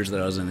 20 years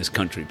that I was in this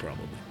country,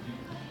 probably.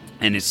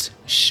 And it's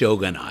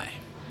shogunai.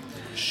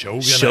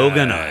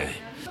 Shogunai.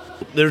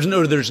 There's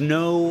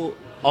no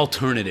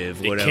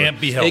alternative. Whatever. can't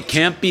be helped. It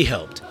can't be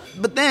helped.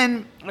 But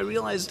then I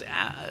realized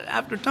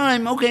after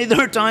time, okay,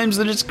 there are times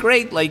that it's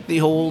great, like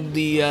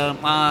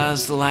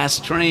it's the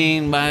last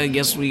train. But I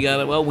guess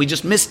we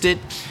just missed it.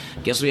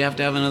 Guess we have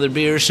to have another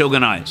beer,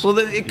 shogunai. So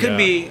it could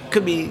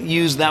be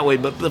used that way.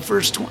 But the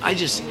first one, I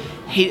just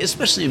hate,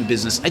 especially in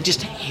business. I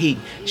just hate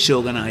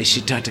shogunai,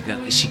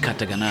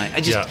 shikataganai.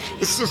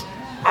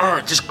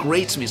 It just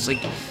grates me. It's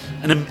like,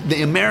 and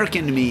the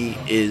American to me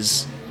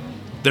is.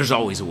 There's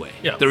always a way.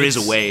 Yeah, there is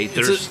a way.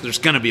 There's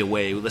going to be a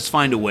way. Let's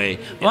find a way.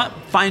 Well,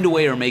 find a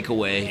way or make a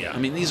way. Yeah. I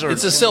mean, these are.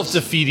 It's a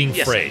self-defeating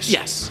Yes, phrase.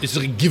 yes. It's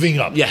like giving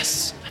up.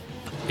 Yes,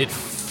 It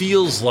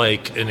feels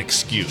like an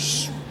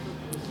excuse.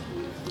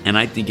 and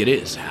I think it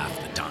is half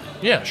the time.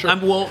 Yeah, sure.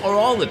 Or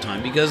all the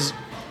time because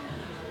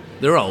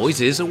there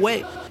always is a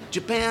way.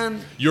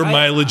 Japan. Your right?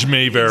 mileage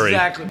may vary.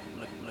 Exactly.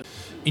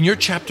 In your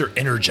chapter,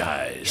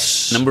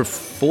 Energize, Number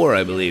 4,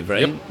 I believe.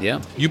 Right? Yep.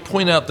 Yeah. you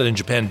point out that in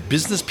Japan,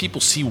 business people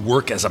see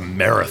work as a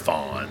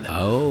marathon.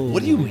 Oh.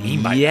 What do you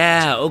mean by that?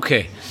 Yeah,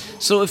 okay.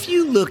 So if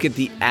you look at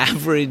the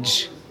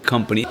average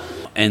company,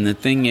 and the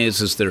thing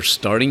is they're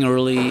starting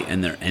early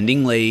and they're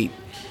ending late,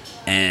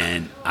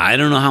 and I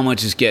don't know how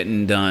much is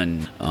getting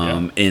done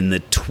in the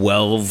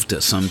 12 to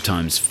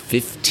sometimes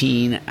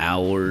 15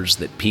 hours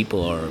that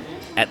people are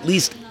at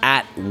least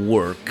at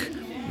work.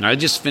 I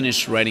just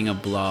finished writing a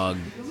blog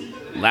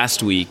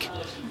last week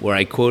where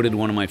I quoted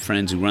one of my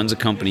friends who runs a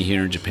company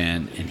here in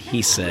Japan, and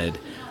he said,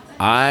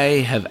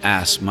 I have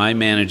asked my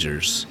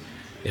managers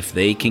if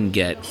they can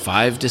get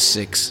 5 to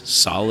 6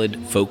 solid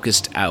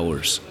focused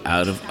hours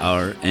out of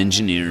our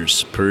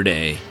engineers per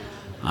day,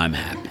 I'm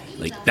happy.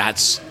 Like,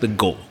 that's the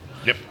goal.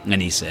 Yep.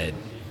 And he said,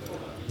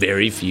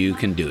 very few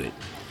can do it.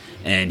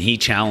 And he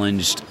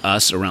challenged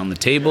us around the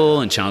table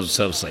and challenged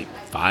ourselves like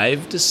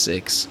 5 to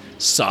 6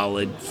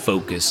 solid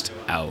focused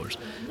hours.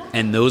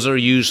 And those are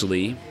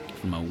usually,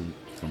 from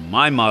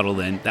my model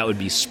then, that would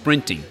be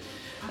sprinting.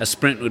 A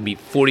sprint would be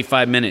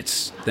 45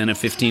 minutes, then a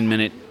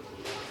 15-minute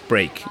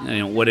break.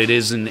 What it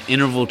is in the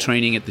interval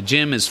training at the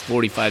gym is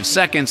 45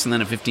 seconds and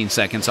then a 15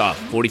 seconds off.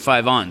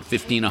 45 on,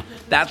 15 off.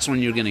 That's when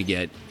you're going to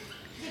get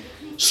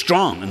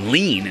strong and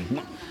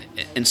lean.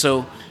 And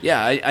so,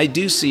 yeah, I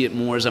do see it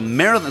more as a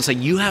marathon. It's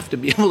like you have to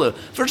be able to,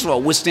 first of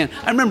all, withstand.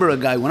 I remember a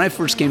guy, when I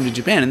first came to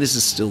Japan, and this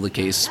is still the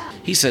case,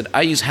 he said,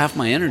 I use half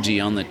my energy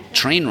on the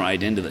train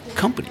ride into the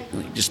company,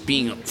 like just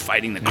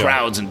fighting the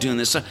crowds and doing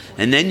this stuff.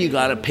 And then you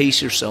got to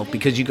pace yourself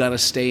because you got to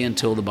stay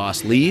until the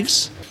boss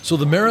leaves. So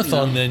the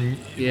marathon, then,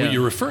 what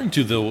you're referring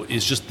to, though,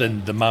 is just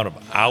then the amount of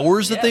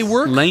hours that they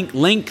work?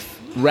 Length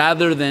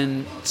rather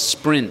than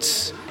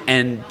sprints,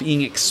 and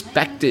being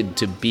expected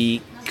to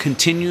be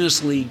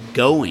continuously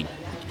going.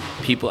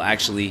 People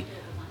actually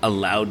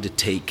allowed to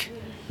take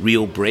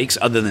real breaks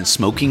other than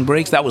smoking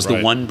breaks. That was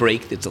the one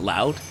break that's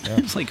allowed. Yeah.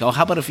 It's like, how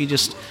about if you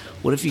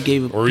what if you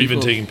gave or people, even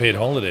taking paid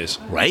holidays?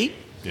 Right?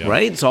 Yeah.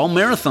 Right? It's all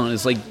marathon.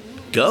 It's like,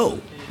 go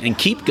and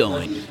keep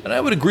going. And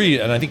I would agree,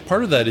 and I think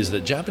part of that is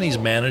that Japanese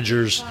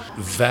managers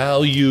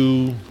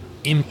value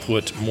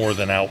input more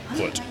than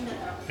output.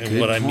 And Good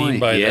what point. I mean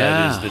by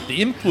that is that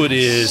the input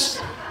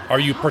is, are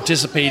you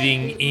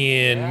participating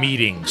in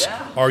meetings?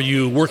 Are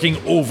you working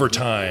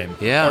overtime?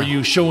 Yeah. Are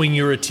you showing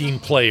you're a team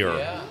player?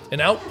 Yeah.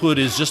 And output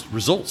is just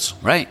results.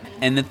 Right.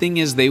 And the thing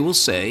is, they will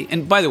say,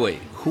 and by the way,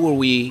 who are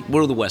we?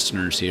 We're the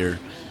Westerners here.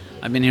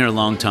 I've been here a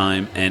long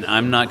time, and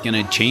I'm not going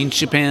to change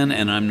Japan,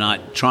 and I'm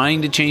not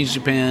trying to change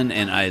Japan,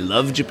 and I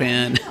love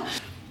Japan.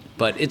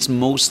 But it's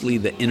mostly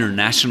the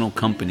international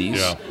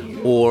companies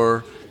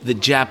or the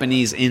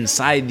Japanese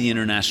inside the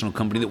international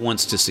company that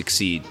wants to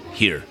succeed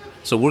here.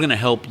 So we're going to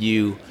help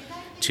you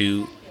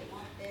to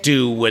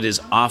do what is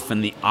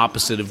often the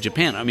opposite of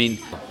Japan. I mean,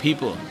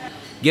 people,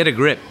 get a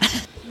grip.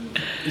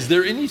 Is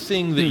there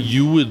anything that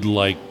you would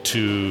like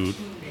to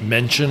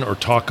mention or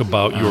talk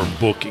about your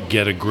book,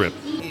 Get a Grip,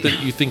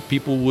 that you think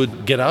people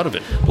would get out of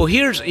it? Well,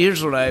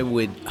 here's what I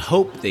would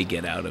hope they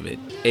get out of it.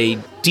 A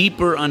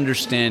deeper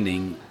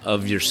understanding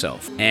of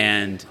yourself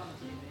and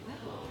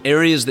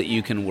areas that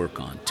you can work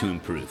on to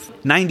improve.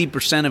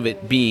 90% of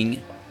it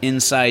being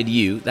inside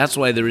you. That's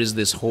why there is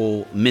this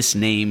whole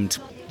misnamed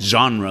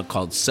genre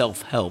called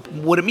self-help.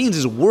 What it means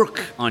is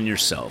work on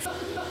yourself.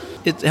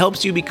 It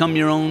helps you become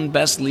your own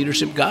best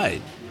leadership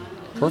guide.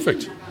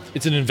 Perfect.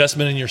 It's an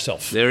investment in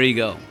yourself. There you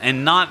go.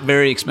 And not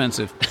very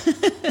expensive.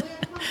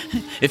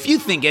 If you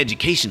think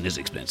education is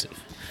expensive,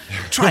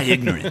 try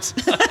ignorance.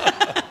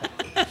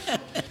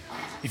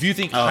 If you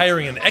think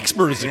hiring an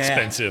expert is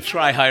expensive,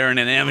 try hiring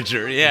an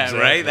amateur. Yeah, exactly.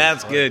 Right?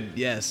 That's good.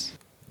 Yes.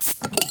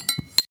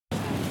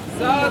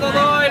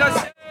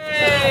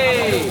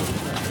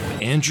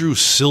 Andrew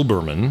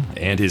Silberman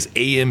and his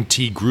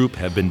AMT group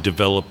have been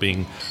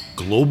developing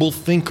global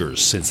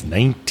thinkers since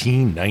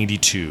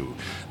 1992.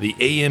 The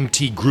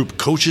AMT group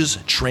coaches,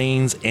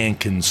 trains, and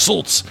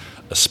consults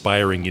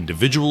aspiring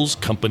individuals,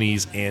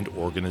 companies, and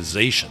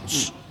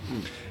organizations.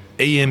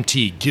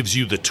 AMT gives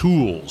you the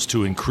tools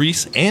to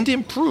increase and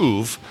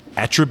improve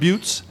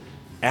attributes,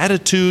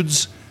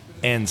 attitudes,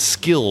 and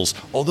skills.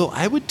 Although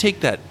I would take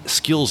that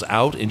skills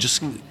out and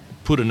just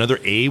put another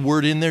A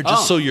word in there,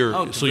 just so you're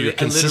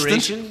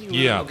consistent.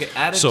 Yeah. Okay.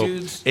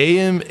 Attitudes. So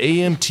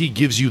AMT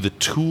gives you the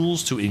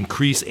tools to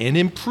increase and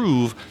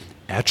improve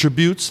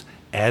attributes,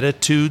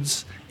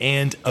 attitudes,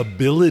 and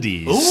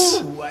abilities.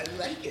 Ooh, I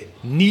like it.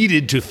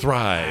 Needed to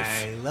thrive.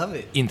 I love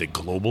it. In the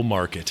global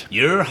market.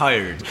 You're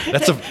hired.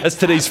 That's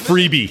today's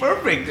freebie.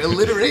 Perfect.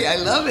 Alliterate. I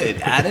love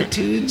it.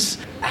 Attitudes,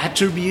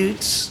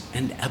 attributes,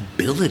 and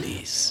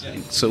abilities.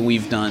 So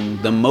we've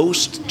done the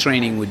most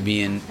training would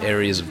be in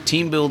areas of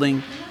team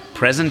building,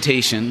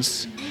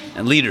 presentations,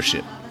 and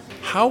leadership.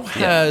 How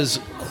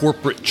has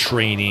corporate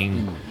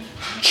training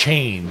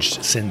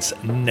changed since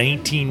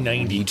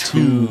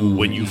 1992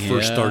 when you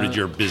first started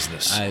your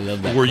business? I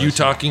love that. Were you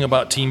talking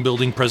about team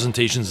building,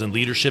 presentations, and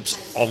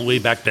leaderships all the way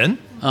back then?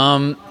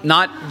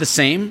 Not the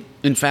same.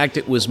 In fact,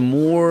 it was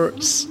more,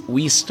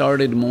 we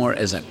started more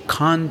as a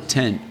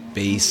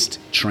content-based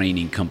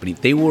training company.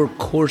 They were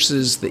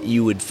courses that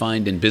you would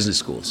find in business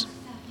schools.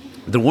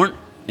 There weren't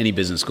any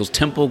business schools.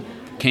 Temple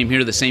came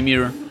here the same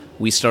year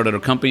we started our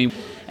company,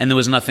 and there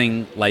was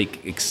nothing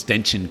like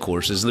extension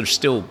courses. There's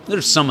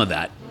some of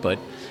that, but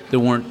there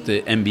weren't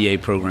the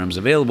MBA programs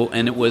available.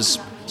 And it was,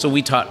 so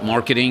we taught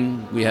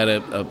marketing. We had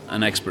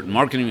an expert in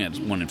marketing. We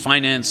had one in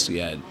finance. We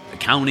had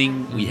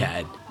accounting. We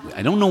had,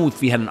 I don't know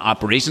if we had an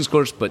operations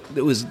course, but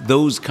it was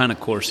those kind of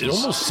courses. It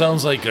almost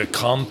sounds like a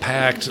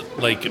compact,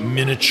 like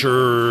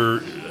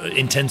miniature,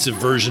 intensive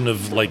version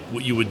of like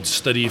what you would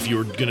study if you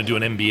were going to do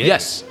an MBA.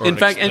 Yes, in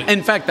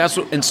fact, that's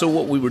what. And so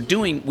what we were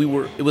doing,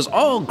 it was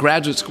all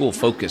graduate school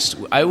focused.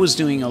 I was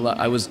doing a lot.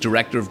 I was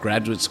director of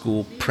graduate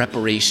school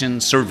preparation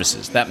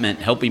services. That meant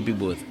helping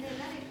people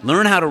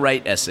learn how to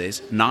write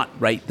essays, not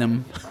write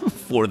them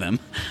for them,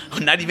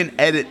 not even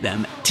edit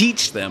them.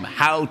 Teach them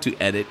how to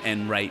edit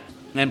and write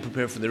and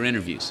prepare for their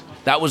interviews.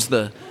 That was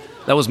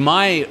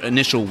my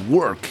initial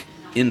work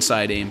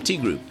inside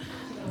AMT Group.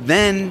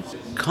 Then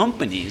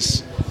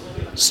companies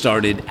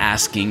started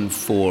asking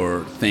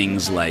for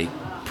things like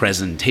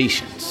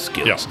presentation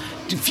skills.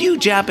 Yeah. Few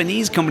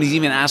Japanese companies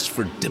even ask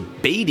for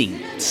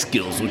debating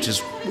skills, which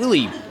is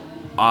really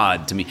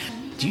odd to me.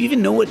 Do you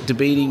even know what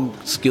debating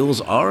skills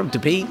are?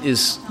 Debate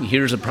is,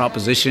 here's a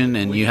proposition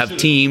and you have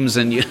teams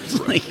and you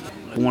like,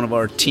 one of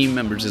our team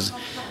members is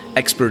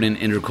expert in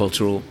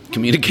intercultural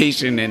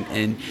communication,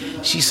 and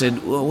she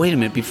said, well, wait a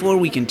minute, before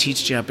we can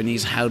teach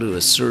Japanese how to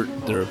assert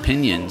their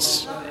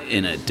opinions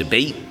in a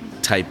debate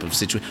type of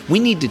situation, we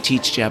need to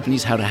teach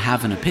Japanese how to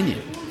have an opinion.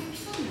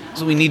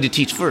 So we need to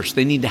teach first.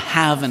 They need to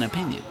have an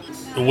opinion.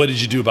 What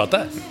did you do about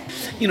that?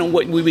 You know,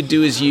 what we would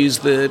do is use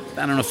I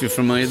don't know if you're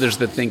familiar, there's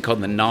the thing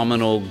called the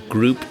nominal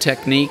group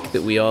technique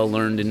that we all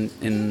learned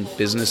in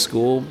business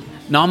school.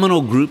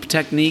 Nominal group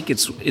technique,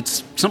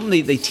 it's something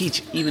they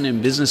teach even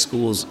in business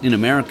schools in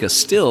America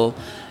still,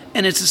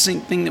 and it's the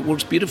same thing that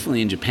works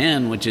beautifully in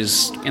Japan, which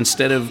is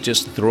instead of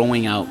just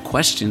throwing out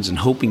questions and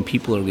hoping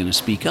people are going to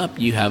speak up,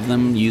 you have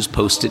them use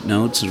Post-it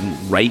notes and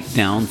write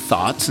down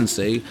thoughts and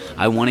say,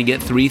 I want to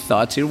get 3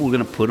 thoughts here, we're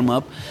going to put them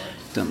up.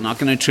 I'm not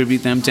going to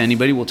attribute them to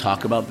anybody, we'll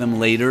talk about them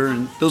later,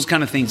 and those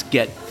kind of things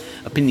get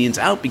opinions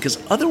out, because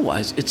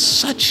otherwise it's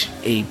such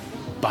a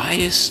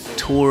bias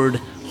toward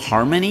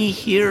harmony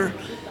here.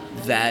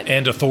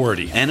 And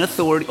authority.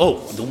 Oh,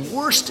 the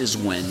worst is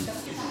when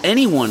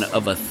anyone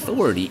of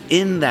authority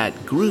in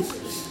that group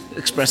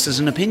expresses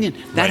an opinion.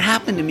 That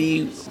happened to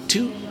me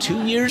two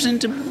years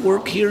into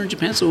work here in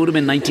Japan, so it would have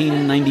been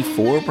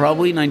 1994,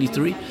 probably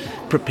 93.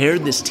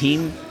 Prepared this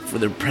team for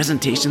their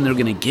presentation they're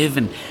going to give,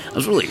 and I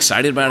was really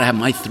excited about it. I had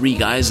my 3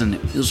 guys, and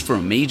it was for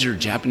a major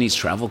Japanese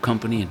travel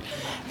company, and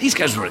these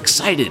guys were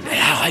excited.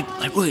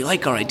 I really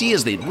like our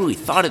ideas. They really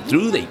thought it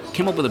through. They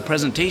came up with a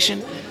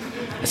presentation.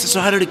 I said,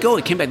 so how did it go?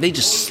 It came back. They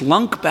just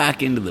slunk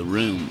back into the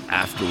room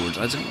afterwards.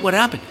 I said, what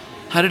happened?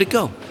 How did it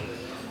go?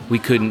 We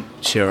couldn't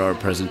share our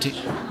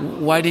presentation.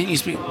 Why didn't you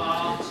speak?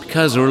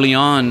 Because early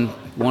on,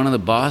 one of the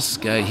boss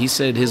guy, he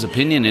said his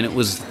opinion, and it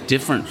was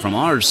different from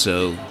ours,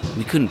 so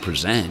we couldn't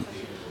present.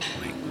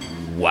 Like,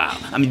 wow.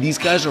 I mean, these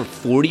guys are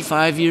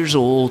 45 years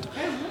old.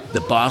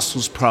 The boss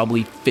was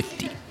probably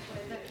 50.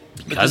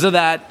 Because of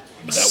that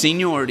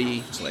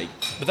seniority, it's like...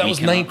 But that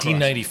was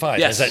 1995.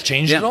 Yes. Has that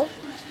changed at all?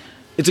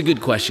 It's a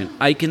good question.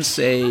 I can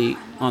say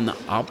on the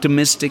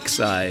optimistic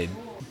side,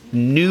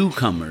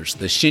 newcomers,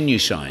 the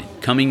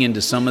Shinyushain, coming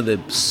into some of the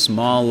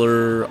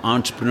smaller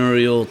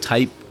entrepreneurial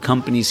type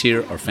companies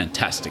here are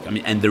fantastic. I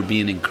mean, and they're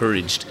being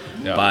encouraged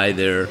by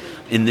their,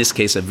 in this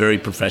case, a very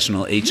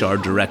professional HR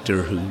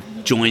director who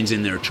joins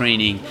in their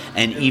training,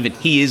 and even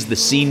he is the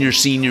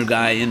senior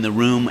guy in the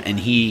room,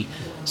 and he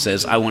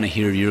says, I want to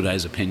hear your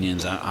guys'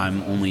 opinions.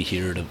 I'm only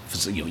here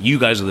to, you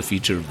guys are the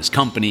future of this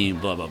company,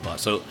 blah, blah, blah.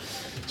 So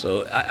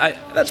I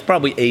that's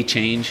probably a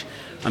change.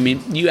 I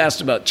mean, you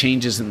asked about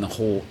changes in the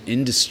whole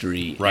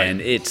industry, and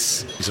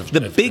it's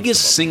the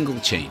biggest single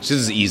change. This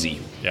is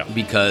easy,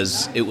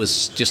 because it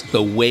was just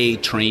the way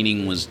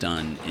training was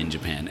done in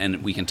Japan.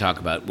 And we can talk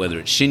about whether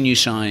it's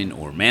Shinyushain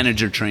or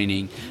manager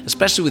training,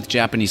 especially with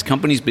Japanese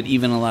companies, but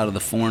even a lot of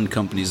the foreign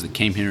companies that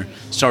came here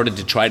started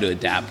to try to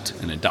adapt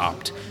and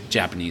adopt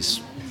Japanese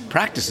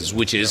practices,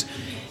 which is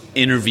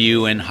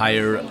interview and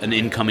hire an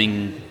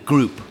incoming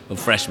group of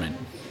freshmen.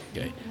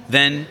 Okay.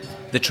 Then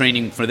the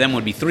training for them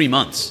would be 3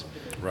 months.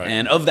 Right.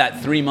 And of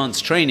that 3 months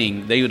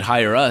training, they would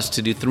hire us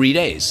to do 3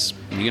 days.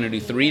 You're going to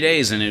do 3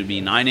 days, and it would be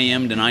 9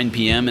 a.m. to 9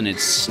 p.m., and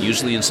it's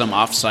usually in some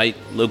off-site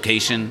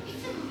location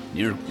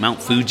near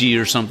Mount Fuji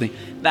or something.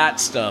 That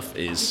stuff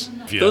is...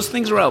 Yeah. Those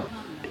things are out.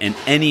 And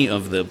any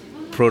of the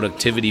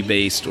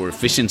productivity-based or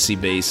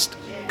efficiency-based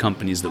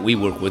companies that we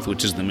work with,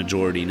 which is the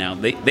majority now,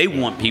 they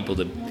want people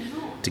to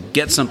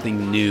get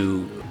something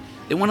new.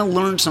 They want to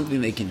learn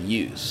something they can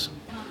use.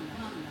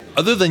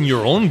 Other than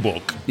your own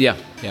book, do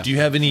you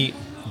have any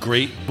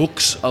great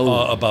books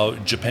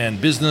about Japan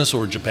business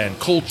or Japan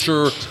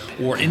culture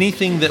or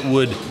anything that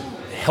would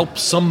help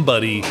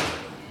somebody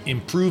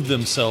improve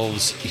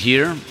themselves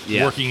here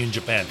working in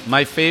Japan?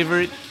 My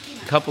favorite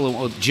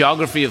couple of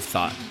Geography of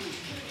Thought.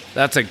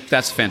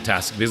 That's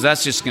fantastic, because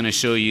that's just going to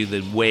show you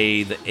the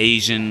way the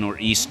Asian or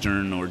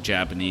Eastern or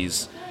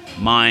Japanese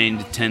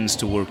mind tends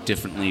to work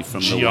differently from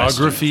the Western.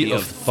 Geography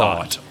of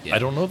Thought. Yeah. I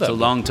don't know that. It's a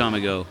long time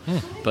ago,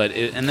 but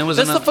and there was.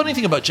 That's the funny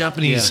thing about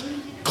Japanese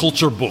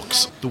culture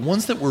books. The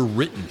ones that were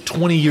written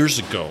 20 years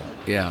ago.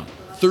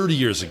 30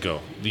 years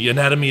ago. The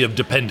Anatomy of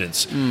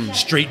Dependence.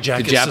 Straight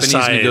Jacket Japanese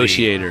Society.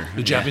 Negotiator.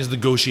 The Japanese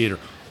Negotiator.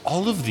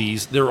 All of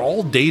these, they're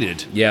all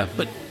dated. Yeah.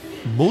 But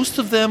most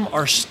of them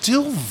are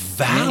still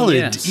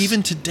valid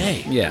even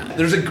today. Yeah.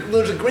 There's a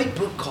great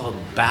book called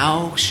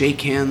Bow,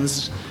 Shake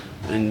Hands,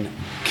 and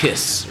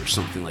Kiss or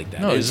something like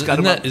that. No,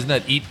 isn't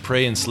that Eat,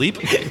 Pray, and Sleep?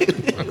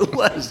 It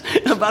was.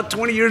 About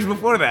 20 years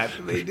before that.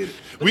 They did.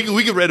 We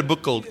could write a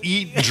book called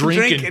Eat,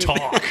 Drink and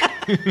Talk.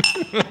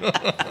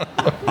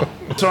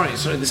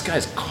 Sorry, this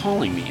guy's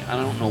calling me. I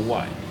don't know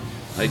why.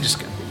 I just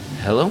got...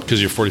 Hello?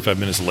 Because you're 45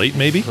 minutes late,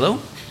 maybe? Hello?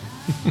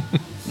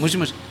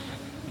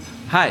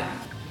 Hi.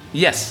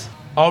 Yes.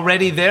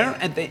 Already there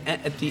at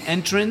the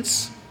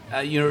entrance,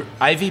 your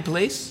Ivy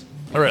place?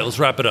 All right, let's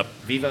wrap it up.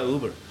 Viva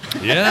Uber.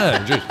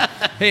 Yeah.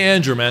 Hey,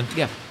 Andrew, man.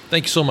 Yeah.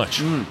 Thank you so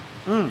much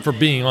for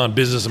being on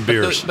Business and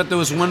Beers. But there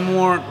was one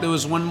more.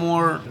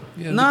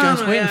 Yeah, the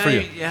guy's waiting for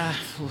you. Yeah.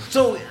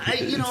 So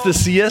It's the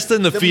siesta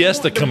and the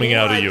fiesta coming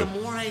out of you. The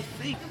more I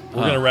think.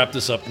 We're going to wrap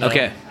this up now.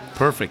 Okay.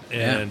 Perfect.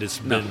 And it's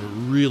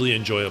been really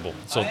enjoyable.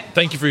 So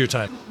thank you for your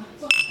time.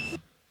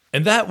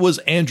 And that was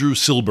Andrew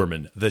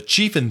Silberman, the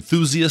chief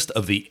enthusiast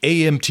of the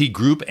AMT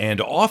Group and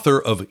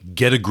author of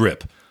Get a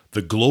Grip,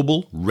 the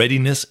Global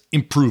Readiness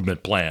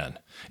Improvement Plan.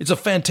 It's a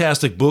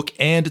fantastic book,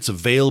 and it's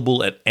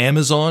available at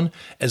Amazon,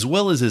 as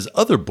well as his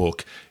other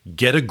book,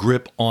 Get a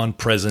Grip on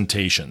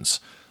Presentations.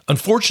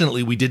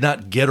 Unfortunately, we did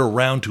not get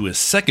around to his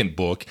second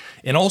book,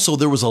 and also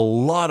there was a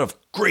lot of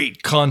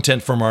great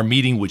content from our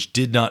meeting which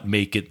did not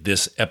make it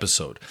this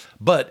episode.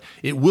 But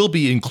it will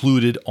be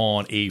included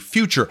on a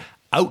future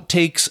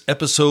Outtakes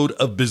episode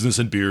of Business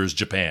and Beers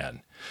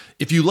Japan.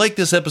 If you like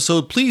this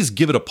episode, please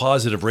give it a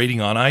positive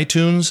rating on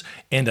iTunes,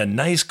 and a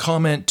nice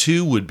comment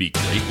too would be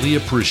greatly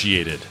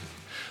appreciated.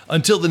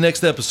 Until the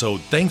next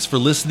episode, thanks for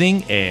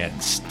listening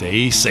and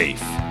stay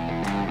safe.